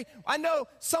 I know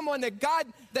someone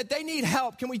that they need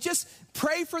help. Can we just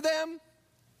pray for them?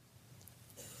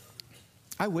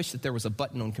 I wish that there was a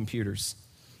button on computers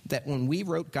that when we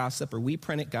wrote gossip or we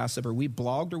printed gossip or we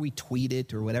blogged or we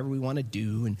tweeted or whatever we want to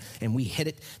do and we hit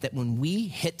it, that when we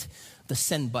hit the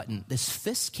send button, this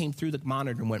fist came through the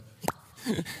monitor and went,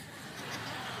 wouldn't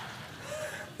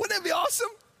that be awesome?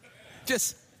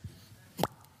 Just,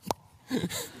 I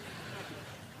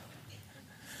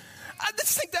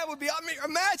just think that would be,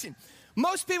 imagine.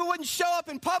 Most people wouldn't show up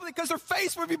in public because their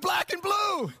face would be black and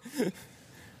blue.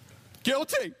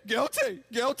 Guilty, guilty,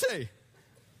 guilty.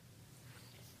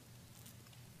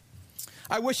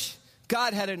 I wish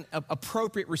God had an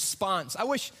appropriate response. I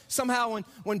wish somehow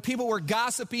when people were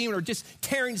gossiping or just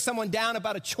tearing someone down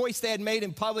about a choice they had made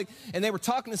in public and they were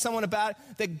talking to someone about it,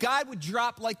 that God would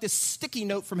drop like this sticky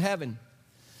note from heaven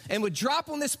and would drop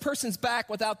on this person's back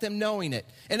without them knowing it.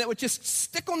 And it would just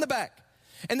stick on the back.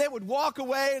 And they would walk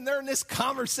away and they're in this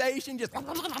conversation just...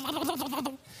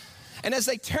 And as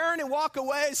they turn and walk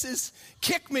away, it says,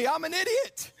 kick me, I'm an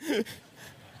idiot.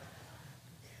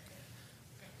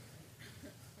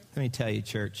 Let me tell you,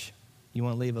 church, you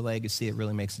want to leave a legacy, it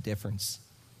really makes a difference.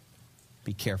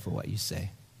 Be careful what you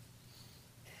say.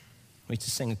 We used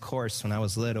to sing a chorus when I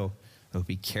was little. Oh,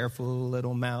 be careful,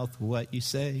 little mouth, what you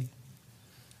say.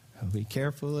 Oh, be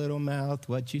careful, little mouth,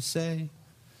 what you say.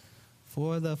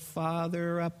 For the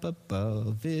Father up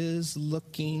above is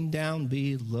looking down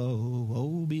below.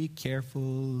 Oh, be careful,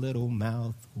 little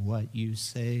mouth, what you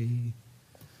say.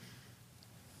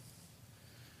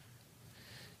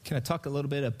 Can I talk a little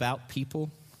bit about people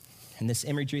and this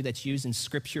imagery that's used in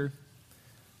Scripture?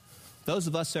 Those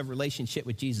of us who have a relationship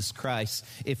with Jesus Christ,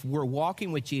 if we're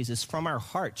walking with Jesus, from our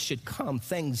hearts should come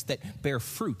things that bear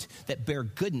fruit, that bear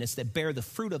goodness, that bear the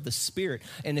fruit of the Spirit.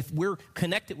 And if we're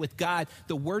connected with God,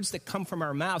 the words that come from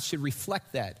our mouths should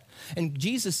reflect that. And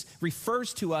Jesus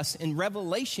refers to us in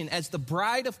Revelation as the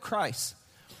bride of Christ.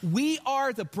 We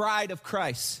are the bride of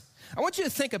Christ. I want you to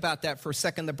think about that for a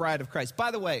second, the bride of Christ.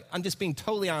 By the way, I'm just being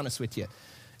totally honest with you.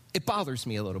 It bothers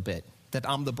me a little bit that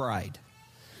I'm the bride.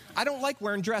 I don't like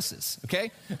wearing dresses,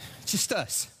 okay? It just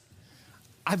does.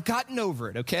 I've gotten over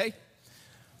it, okay?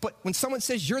 But when someone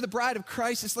says you're the bride of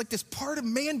Christ, it's like this part of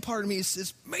me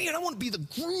says, man, I want to be the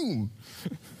groom.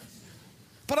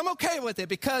 But I'm okay with it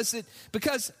because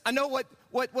I know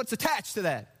what's attached to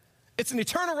that. It's an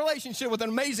eternal relationship with an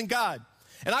amazing God.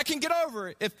 And I can get over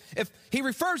it if he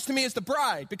refers to me as the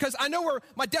bride because I know where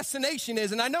my destination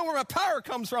is and I know where my power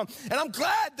comes from. And I'm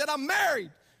glad that I'm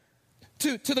married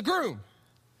to the groom.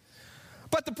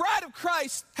 But the bride of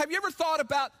Christ, have you ever thought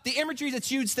about the imagery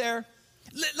that's used there?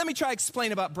 Let me try to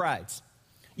explain about brides.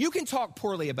 You can talk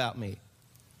poorly about me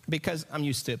because I'm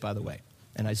used to it, by the way.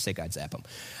 And I just say God zap them.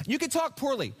 You can talk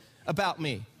poorly about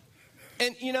me.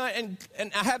 And, you know, and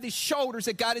I have these shoulders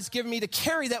that God has given me to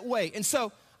carry that weight. And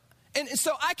so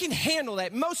I can handle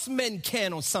that. Most men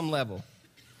can on some level.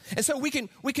 And so we can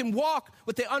walk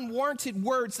with the unwarranted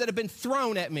words that have been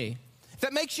thrown at me. If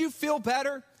that makes you feel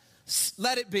better,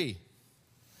 let it be.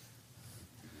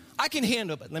 I can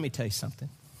handle it, but let me tell you something.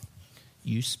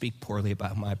 You speak poorly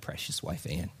about my precious wife,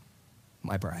 Ann,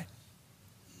 my bride.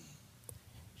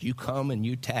 You come and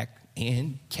you attack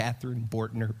Ann Catherine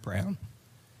Bortner Brown,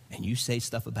 and you say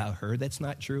stuff about her that's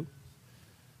not true,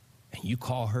 and you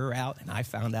call her out, and I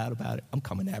found out about it, I'm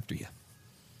coming after you.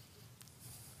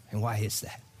 And why is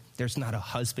that? There's not a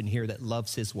husband here that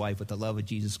loves his wife with the love of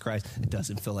Jesus Christ that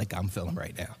doesn't feel like I'm feeling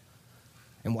right now.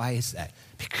 And why is that?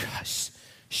 Because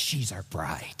she's our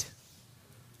bride.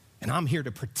 And I'm here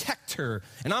to protect her,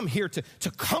 and I'm here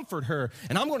to comfort her,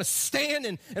 and I'm going to stand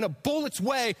in a bullet's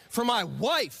way for my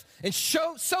wife. And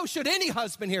so should any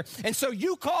husband here. And so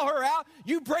you call her out,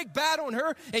 you break bad on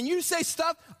her, and you say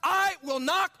stuff, I will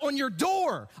knock on your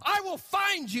door. I will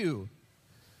find you.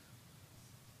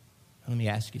 Let me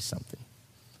ask you something.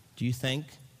 Do you think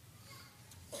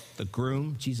the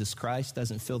groom, Jesus Christ,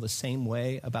 doesn't feel the same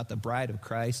way about the bride of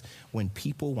Christ when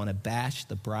people want to bash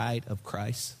the bride of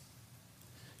Christ?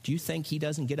 Do you think he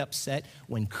doesn't get upset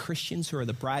when Christians who are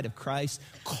the bride of Christ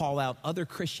call out other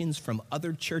Christians from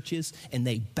other churches and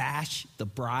they bash the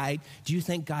bride? Do you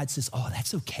think God says, oh,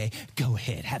 that's okay, go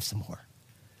ahead, have some more?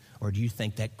 Or do you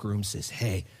think that groom says,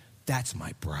 hey, that's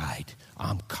my bride,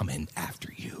 I'm coming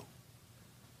after you?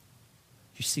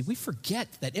 You see, we forget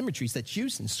that imagery that's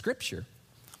used in Scripture.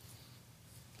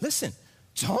 Listen,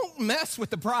 don't mess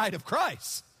with the bride of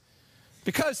Christ,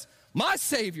 because my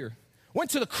Savior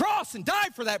went to the cross and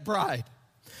died for that bride.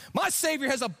 My Savior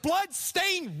has a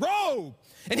blood-stained robe,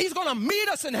 and he's going to meet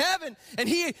us in heaven, and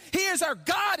he is our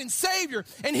God and Savior,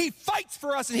 and he fights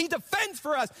for us, and he defends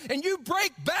for us. And you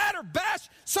break bad or bash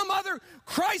some other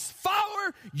Christ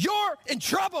follower, you're in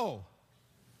trouble.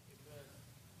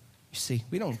 You see,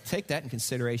 we don't take that in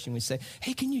consideration. We say,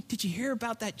 hey, did you hear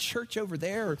about that church over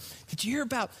there? Or did you hear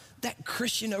about that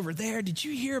Christian over there? Did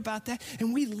you hear about that?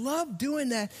 And we love doing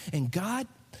that. And God,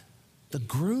 the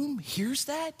groom, hears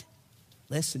that?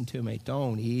 Listen to me.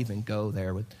 Don't even go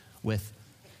there with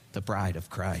the bride of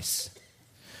Christ.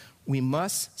 We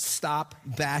must stop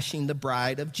bashing the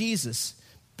bride of Jesus.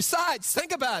 Besides,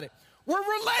 think about it. We're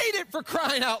related, for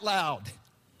crying out loud.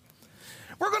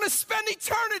 We're going to spend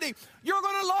eternity. You're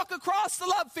going to walk across the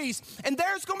love feast, and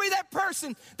there's going to be that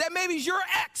person that maybe is your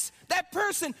ex, that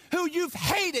person who you've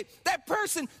hated, that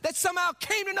person that somehow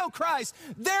came to know Christ.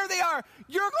 There they are.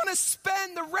 You're going to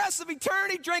spend the rest of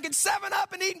eternity drinking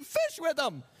 7-Up and eating fish with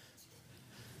them.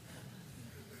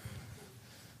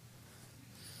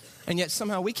 And yet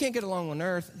somehow we can't get along on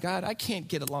earth. God, I can't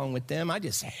get along with them. I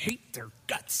just hate their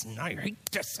guts, and I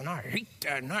hate this, and I hate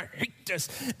that, and I hate this.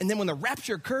 And then when the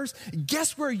rapture occurs,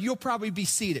 guess where you'll probably be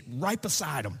seated? Right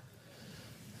beside them.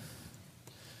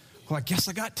 Well, I guess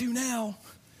I got to now.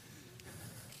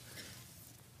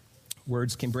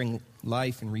 Words can bring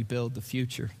life and rebuild the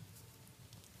future.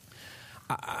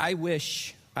 I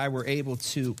wish I were able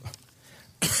to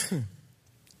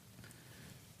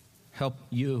help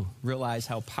you realize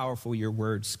how powerful your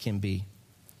words can be,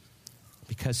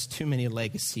 because too many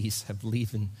legacies have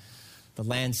leaving the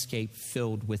landscape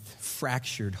filled with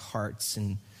fractured hearts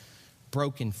and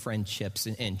broken friendships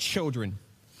and children.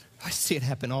 I see it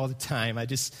happen all the time. I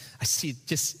see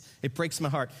it it breaks my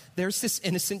heart. There's this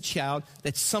innocent child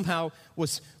that somehow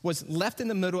was left in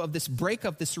the middle of this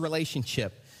breakup, this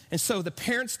relationship. And so the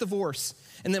parents divorce,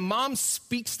 and then mom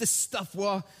speaks this stuff,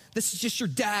 well, this is just your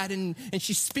dad, and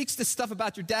she speaks this stuff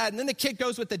about your dad, and then the kid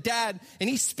goes with the dad, and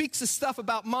he speaks this stuff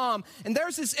about mom, and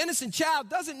there's this innocent child,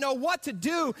 doesn't know what to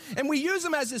do, and we use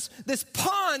him as this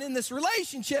pawn in this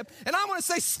relationship, and I want to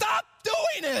say, stop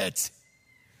doing it!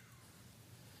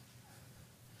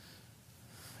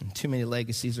 And too many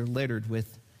legacies are littered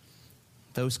with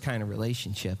those kind of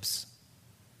relationships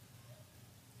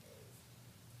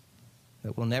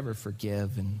that we'll never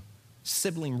forgive, and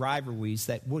sibling rivalries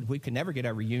that we could never get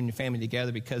our reunion family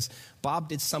together because Bob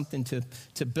did something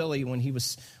to Billy when he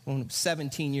was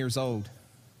 17 years old.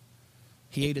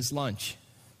 He ate his lunch.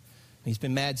 He's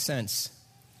been mad since.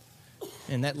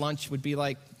 And that lunch would be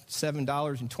like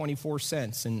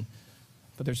 $7.24,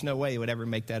 but there's no way he would ever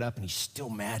make that up, and he's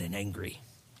still mad and angry.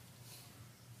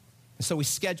 And so we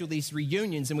schedule these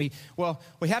reunions, and we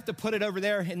have to put it over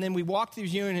there, and then we walk to the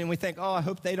reunion, and we think, oh, I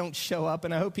hope they don't show up,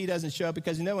 and I hope he doesn't show up,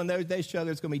 because when they show up,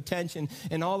 there's going to be tension,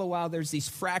 and all the while there's these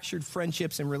fractured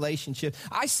friendships and relationships.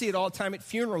 I see it all the time at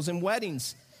funerals and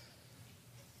weddings.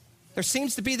 There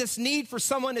seems to be this need for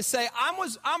someone to say,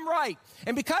 I'm right,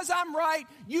 and because I'm right,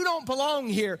 you don't belong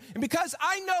here, and because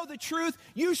I know the truth,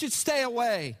 you should stay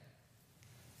away.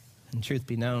 And truth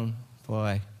be known,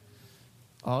 boy,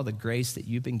 all the grace that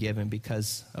you've been given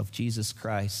because of Jesus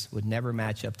Christ would never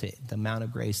match up to the amount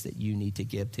of grace that you need to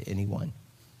give to anyone.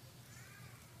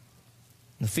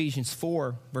 Ephesians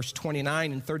 4, verse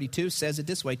 29 and 32 says it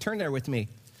this way. Turn there with me.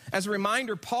 As a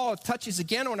reminder, Paul touches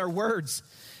again on our words,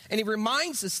 and he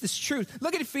reminds us this truth.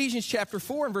 Look at Ephesians chapter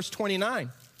 4 and verse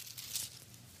 29.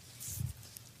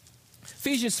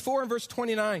 Ephesians 4 and verse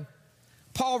 29.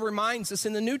 Paul reminds us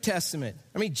in the New Testament.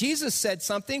 Jesus said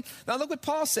something. Now look what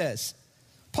Paul says.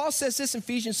 Paul says this in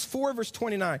Ephesians 4, verse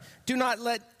 29. Do not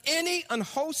let any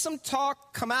unwholesome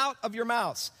talk come out of your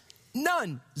mouths.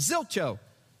 None. Zilcho.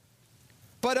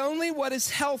 but only what is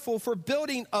helpful for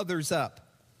building others up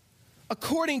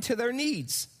according to their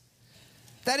needs,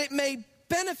 that it may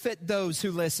benefit those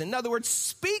who listen. In other words,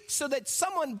 speak so that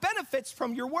someone benefits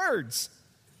from your words.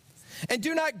 And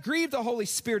do not grieve the Holy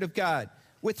Spirit of God,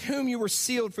 with whom you were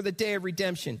sealed for the day of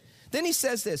redemption. Then he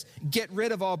says this, get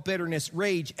rid of all bitterness,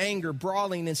 rage, anger,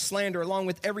 brawling, and slander, along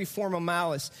with every form of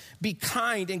malice. Be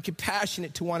kind and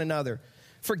compassionate to one another,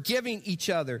 forgiving each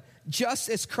other, just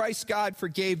as Christ God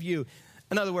forgave you.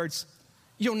 In other words,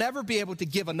 you'll never be able to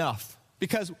give enough,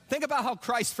 because think about how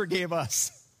Christ forgave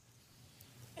us.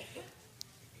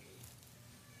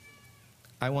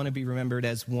 I want to be remembered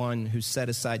as one who set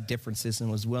aside differences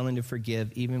and was willing to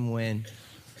forgive even when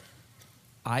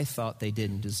I thought they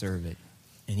didn't deserve it,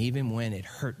 and even when it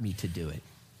hurt me to do it.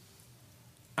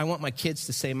 I want my kids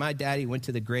to say, my daddy went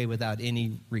to the grave without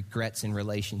any regrets in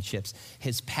relationships.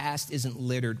 His past isn't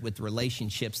littered with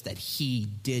relationships that he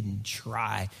didn't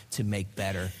try to make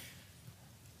better.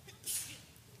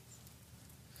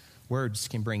 Words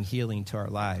can bring healing to our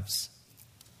lives.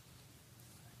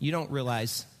 You don't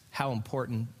realize how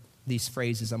important these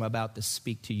phrases I'm about to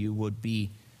speak to you would be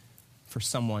for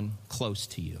someone close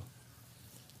to you.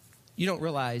 You don't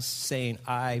realize saying,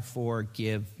 I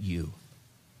forgive you,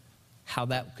 how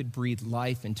that could breathe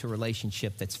life into a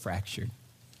relationship that's fractured.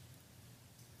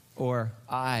 Or,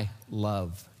 I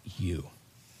love you.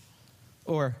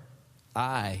 Or,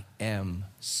 I am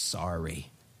sorry.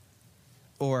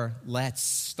 Or, let's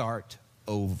start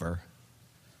over.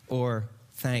 Or,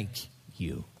 thank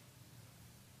you.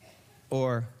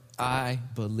 Or, I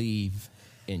believe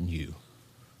in you.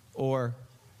 Or,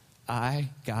 I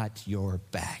got your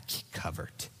back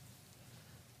covered.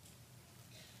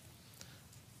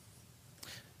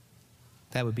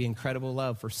 That would be incredible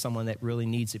love for someone that really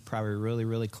needs it, probably really,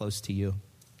 really close to you.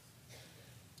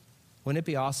 Wouldn't it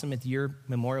be awesome at your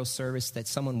memorial service that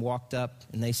someone walked up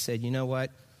and they said, you know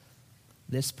what?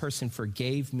 This person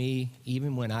forgave me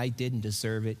even when I didn't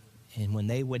deserve it. And when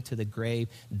they went to the grave,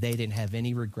 they didn't have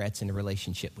any regrets in a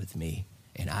relationship with me.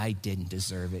 And I didn't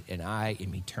deserve it. And I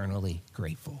am eternally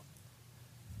grateful.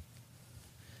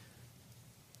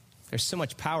 There's so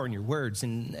much power in your words.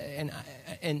 And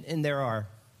there are.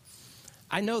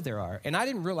 I know there are. And I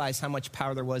didn't realize how much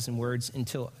power there was in words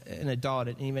until an adult.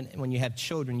 And even when you have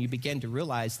children, you begin to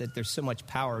realize that there's so much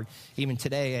power. Even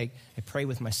today, I pray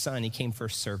with my son. He came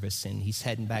first service, and he's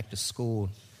heading back to school.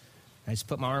 I just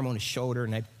put my arm on his shoulder,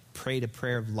 and I prayed a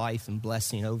prayer of life and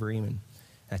blessing over him. And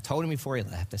I told him before he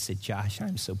left, I said, Josh,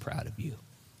 I'm so proud of you.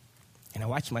 And I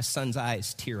watched my son's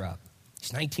eyes tear up.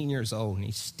 He's 19 years old, and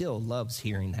he still loves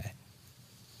hearing that.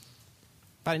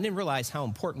 But I didn't realize how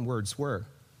important words were.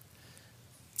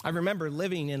 I remember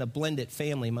living in a blended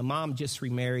family. My mom just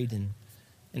remarried, and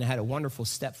I had a wonderful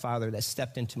stepfather that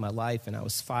stepped into my life, and I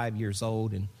was 5 years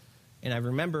old. And I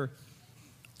remember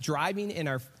driving in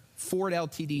our Ford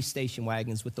LTD station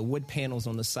wagons with the wood panels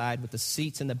on the side, with the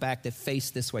seats in the back that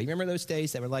faced this way. You remember those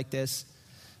days that were like this?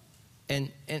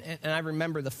 And I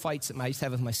remember the fights that I used to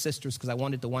have with my sisters because I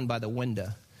wanted the one by the window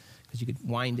because you could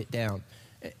wind it down.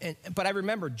 But I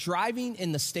remember driving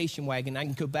in the station wagon. I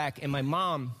can go back, and my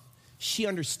mom, she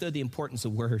understood the importance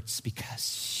of words because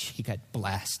she got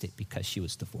blasted because she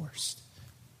was divorced.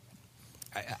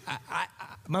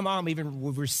 My mom even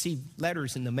would receive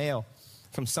letters in the mail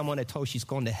from someone that told she's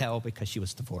going to hell because she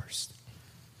was divorced.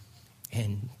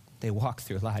 And they walked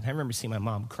through a lot. I remember seeing my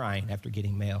mom crying after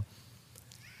getting mail.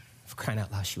 For crying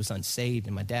out loud, she was unsaved,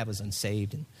 and my dad was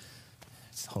unsaved, and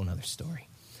it's a whole other story.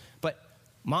 But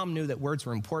Mom knew that words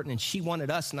were important, and she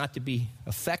wanted us not to be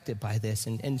affected by this.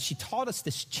 And she taught us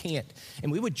this chant.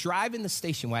 And we would drive in the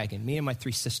station wagon, me and my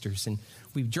 3 sisters, and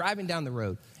we'd be driving down the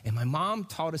road. And my mom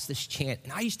taught us this chant.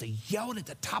 And I used to yell it at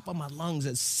the top of my lungs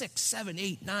as 6, 7,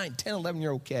 8, 9, 10,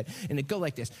 11-year-old kid. And it'd go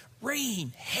like this.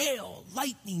 Rain, hail,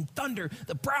 lightning, thunder.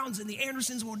 The Browns and the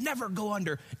Andersons will never go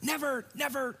under. Never,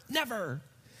 never, never.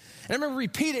 And I remember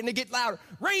repeat it, and it get louder.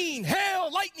 Rain,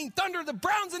 hail, lightning, thunder, the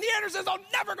Browns and the Andersons will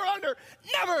never go under.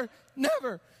 Never,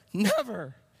 never,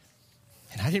 never.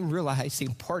 And I didn't realize the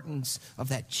importance of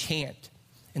that chant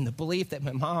and the belief that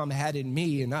my mom had in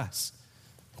me and us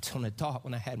until an adult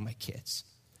when I had my kids.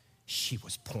 She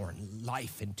was pouring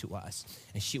life into us.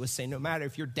 And she was saying, no matter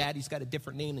if your daddy's got a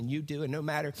different name than you do, and no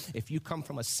matter if you come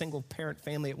from a single parent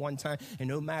family at one time, and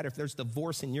no matter if there's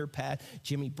divorce in your path,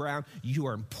 Jimmy Brown, you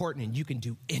are important and you can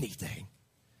do anything.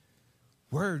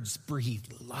 Words breathe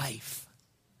life.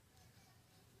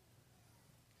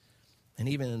 And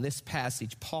even in this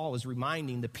passage, Paul is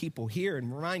reminding the people here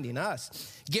and reminding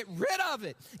us, get rid of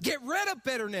it. Get rid of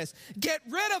bitterness. Get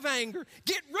rid of anger.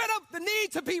 Get rid of the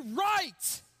need to be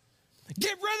right.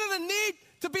 Get rid of the need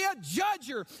to be a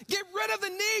judger. Get rid of the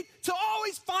need to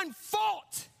always find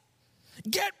fault.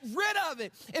 Get rid of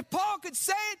it. If Paul could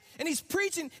say it, and he's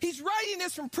preaching, he's writing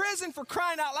this from prison for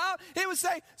crying out loud, he would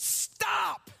say,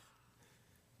 stop.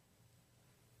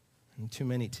 And too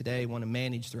many today want to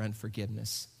manage their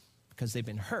unforgiveness because they've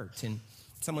been hurt and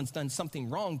someone's done something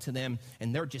wrong to them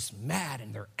and they're just mad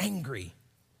and they're angry.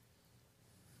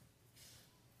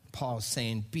 Paul's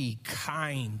saying, be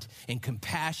kind and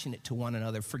compassionate to one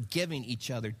another, forgiving each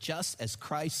other just as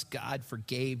Christ God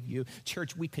forgave you.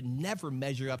 Church, we could never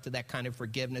measure up to that kind of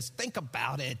forgiveness. Think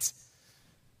about it.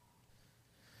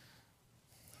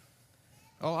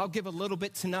 Oh, I'll give a little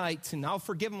bit tonight, and I'll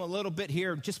forgive them a little bit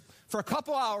here just for a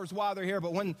couple hours while they're here,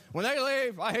 but when they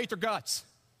leave, I hate their guts.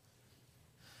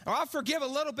 Or I'll forgive a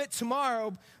little bit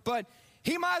tomorrow, but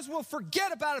he might as well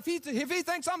forget about it. If he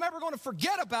thinks I'm ever going to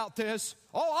forget about this,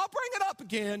 I'll bring it up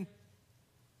again.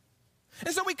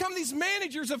 And so we become these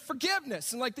managers of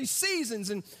forgiveness and like these seasons.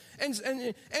 And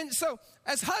so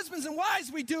as husbands and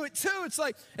wives, we do it too. It's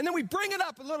like, and then we bring it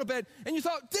up a little bit. And you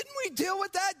thought, didn't we deal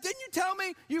with that? Didn't you tell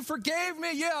me you forgave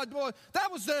me? Yeah, well,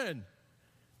 that was then.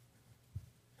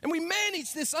 And we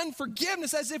manage this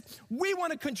unforgiveness as if we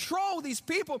want to control these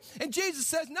people. And Jesus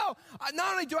says, no,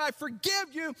 not only do I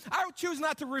forgive you, I choose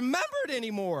not to remember it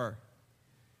anymore.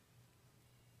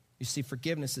 You see,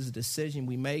 forgiveness is a decision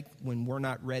we make when we're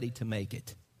not ready to make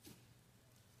it.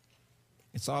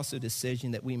 It's also a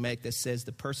decision that we make that says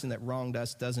the person that wronged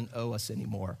us doesn't owe us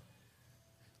anymore.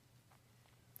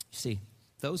 You see,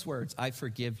 those words, I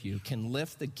forgive you, can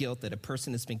lift the guilt that a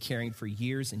person has been carrying for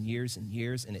years and years and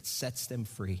years, and it sets them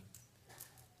free.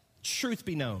 Truth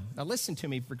be known. Now listen to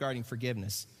me regarding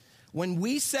forgiveness. When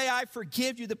we say, I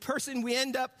forgive you, the person we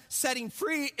end up setting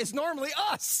free is normally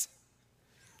us.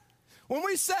 When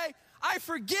we say, I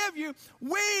forgive you,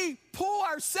 we pull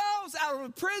ourselves out of a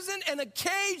prison and a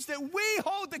cage that we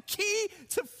hold the key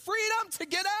to freedom to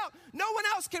get out. No one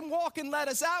else can walk and let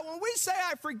us out. When we say,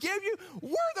 I forgive you,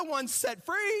 we're the ones set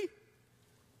free.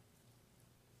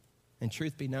 And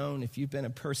truth be known, if you've been a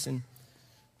person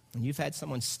and you've had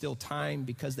someone steal time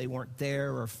because they weren't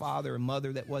there, or a father or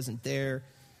mother that wasn't there,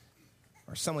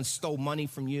 or someone stole money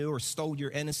from you, or stole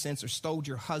your innocence, or stole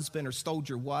your husband, or stole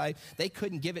your wife, they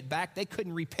couldn't give it back. They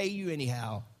couldn't repay you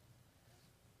anyhow.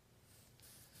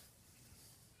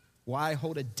 Why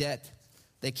hold a debt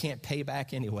they can't pay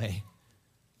back anyway?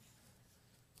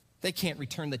 They can't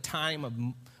return the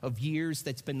time of years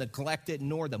that's been neglected,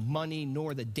 nor the money,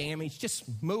 nor the damage. Just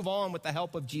move on with the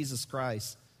help of Jesus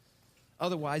Christ.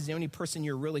 Otherwise, the only person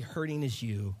you're really hurting is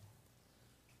you.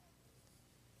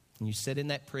 And you sit in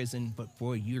that prison, but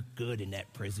boy, you're good in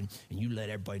that prison. And you let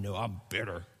everybody know I'm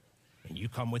bitter. And you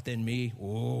come within me,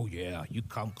 oh yeah, you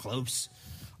come close.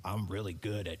 I'm really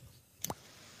good at.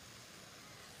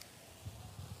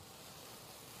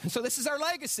 And so this is our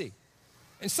legacy.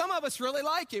 And some of us really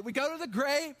like it. We go to the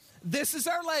grave, this is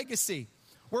our legacy.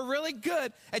 We're really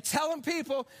good at telling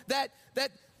people that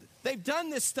they've done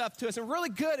this stuff to us, and really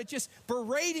good at just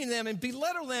berating them and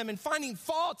belittling them and finding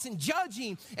faults and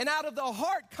judging. And out of the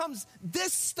heart comes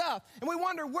this stuff. And we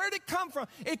wonder, where did it come from?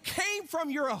 It came from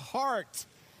your heart.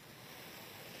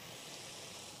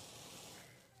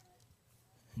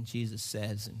 And Jesus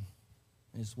says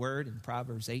in his word in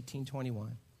Proverbs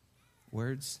 18:21,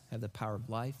 words have the power of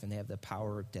life and they have the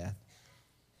power of death.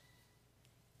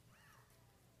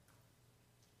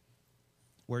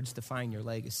 Words define your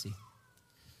legacy.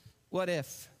 What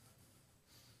if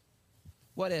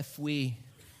we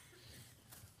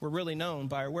were really known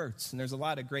by our words? And there's a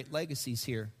lot of great legacies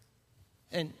here.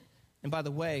 And by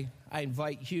the way, I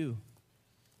invite you,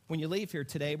 when you leave here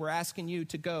today, we're asking you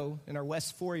to go in our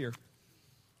West Foyer.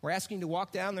 We're asking you to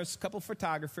walk down. There's a couple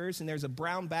photographers, and there's a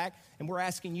brown back, and we're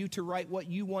asking you to write what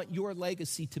you want your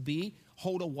legacy to be.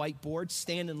 Hold a whiteboard,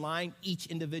 stand in line, each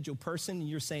individual person, and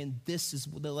you're saying, this is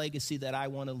the legacy that I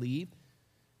want to leave.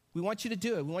 We want you to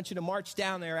do it. We want you to march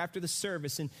down there after the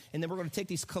service, and then we're going to take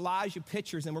these collage of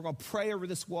pictures, and we're going to pray over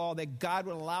this wall that God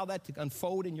would allow that to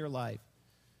unfold in your life.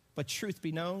 But truth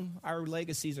be known, our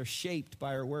legacies are shaped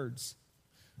by our words.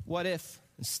 What if,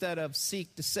 instead of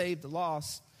seek to save the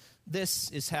lost, this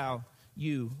is how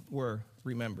you were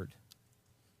remembered?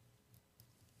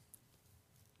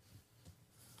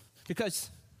 Because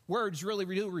words really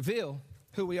do reveal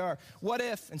who we are. What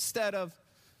if, instead of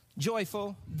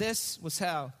joyful, this was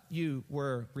how you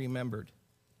were remembered?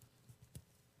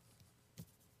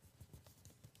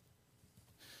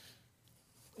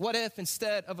 What if,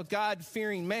 instead of a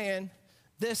God-fearing man,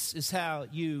 this is how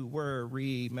you were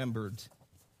remembered?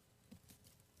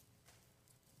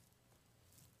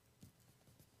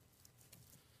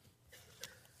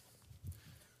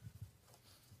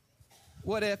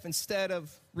 What if instead of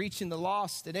reaching the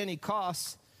lost at any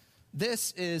cost,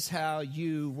 this is how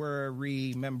you were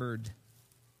remembered?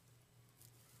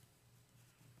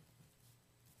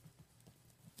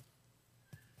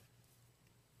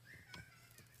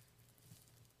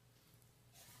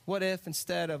 What if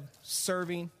instead of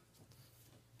serving,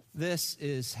 this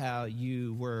is how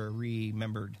you were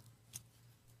remembered?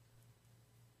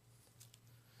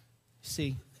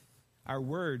 See, our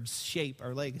words shape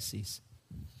our legacies.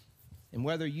 And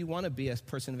whether you want to be a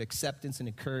person of acceptance and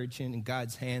encouragement in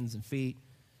God's hands and feet,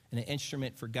 and an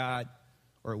instrument for God,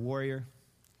 or a warrior,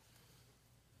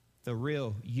 the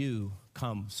real you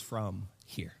comes from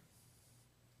here.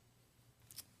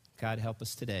 God, help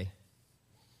us today.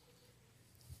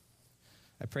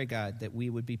 I pray, God, that we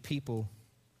would be people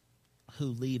who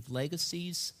leave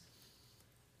legacies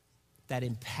that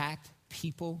impact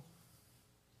people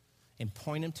and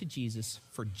point them to Jesus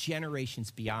for generations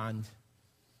beyond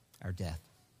our death.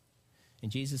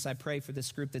 And Jesus, I pray for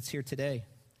this group that's here today.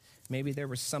 Maybe there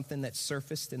was something that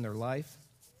surfaced in their life,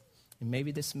 and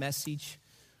maybe this message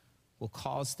will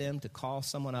cause them to call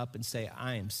someone up and say,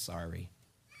 I am sorry.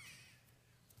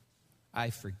 I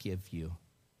forgive you.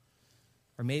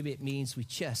 Or maybe it means we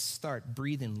just start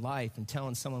breathing life and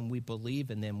telling someone we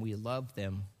believe in them, we love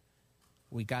them,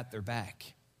 we got their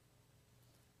back.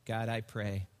 God, I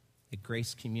pray that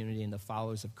Grace Community and the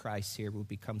followers of Christ here will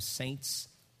become saints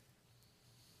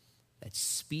that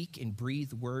speak and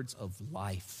breathe words of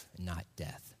life, not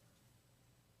death.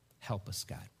 Help us,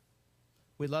 God.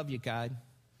 We love you, God,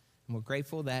 and we're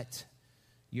grateful that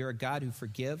you're a God who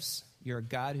forgives, you're a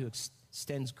God who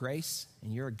extends grace,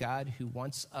 and you're a God who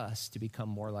wants us to become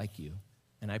more like you.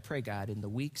 And I pray, God, in the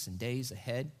weeks and days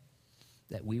ahead,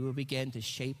 that we will begin to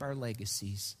shape our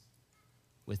legacies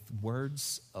with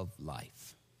words of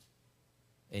life.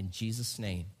 In Jesus'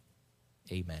 name,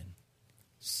 amen.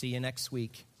 See you next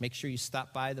week. Make sure you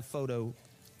stop by the photo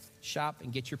shop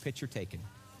and get your picture taken.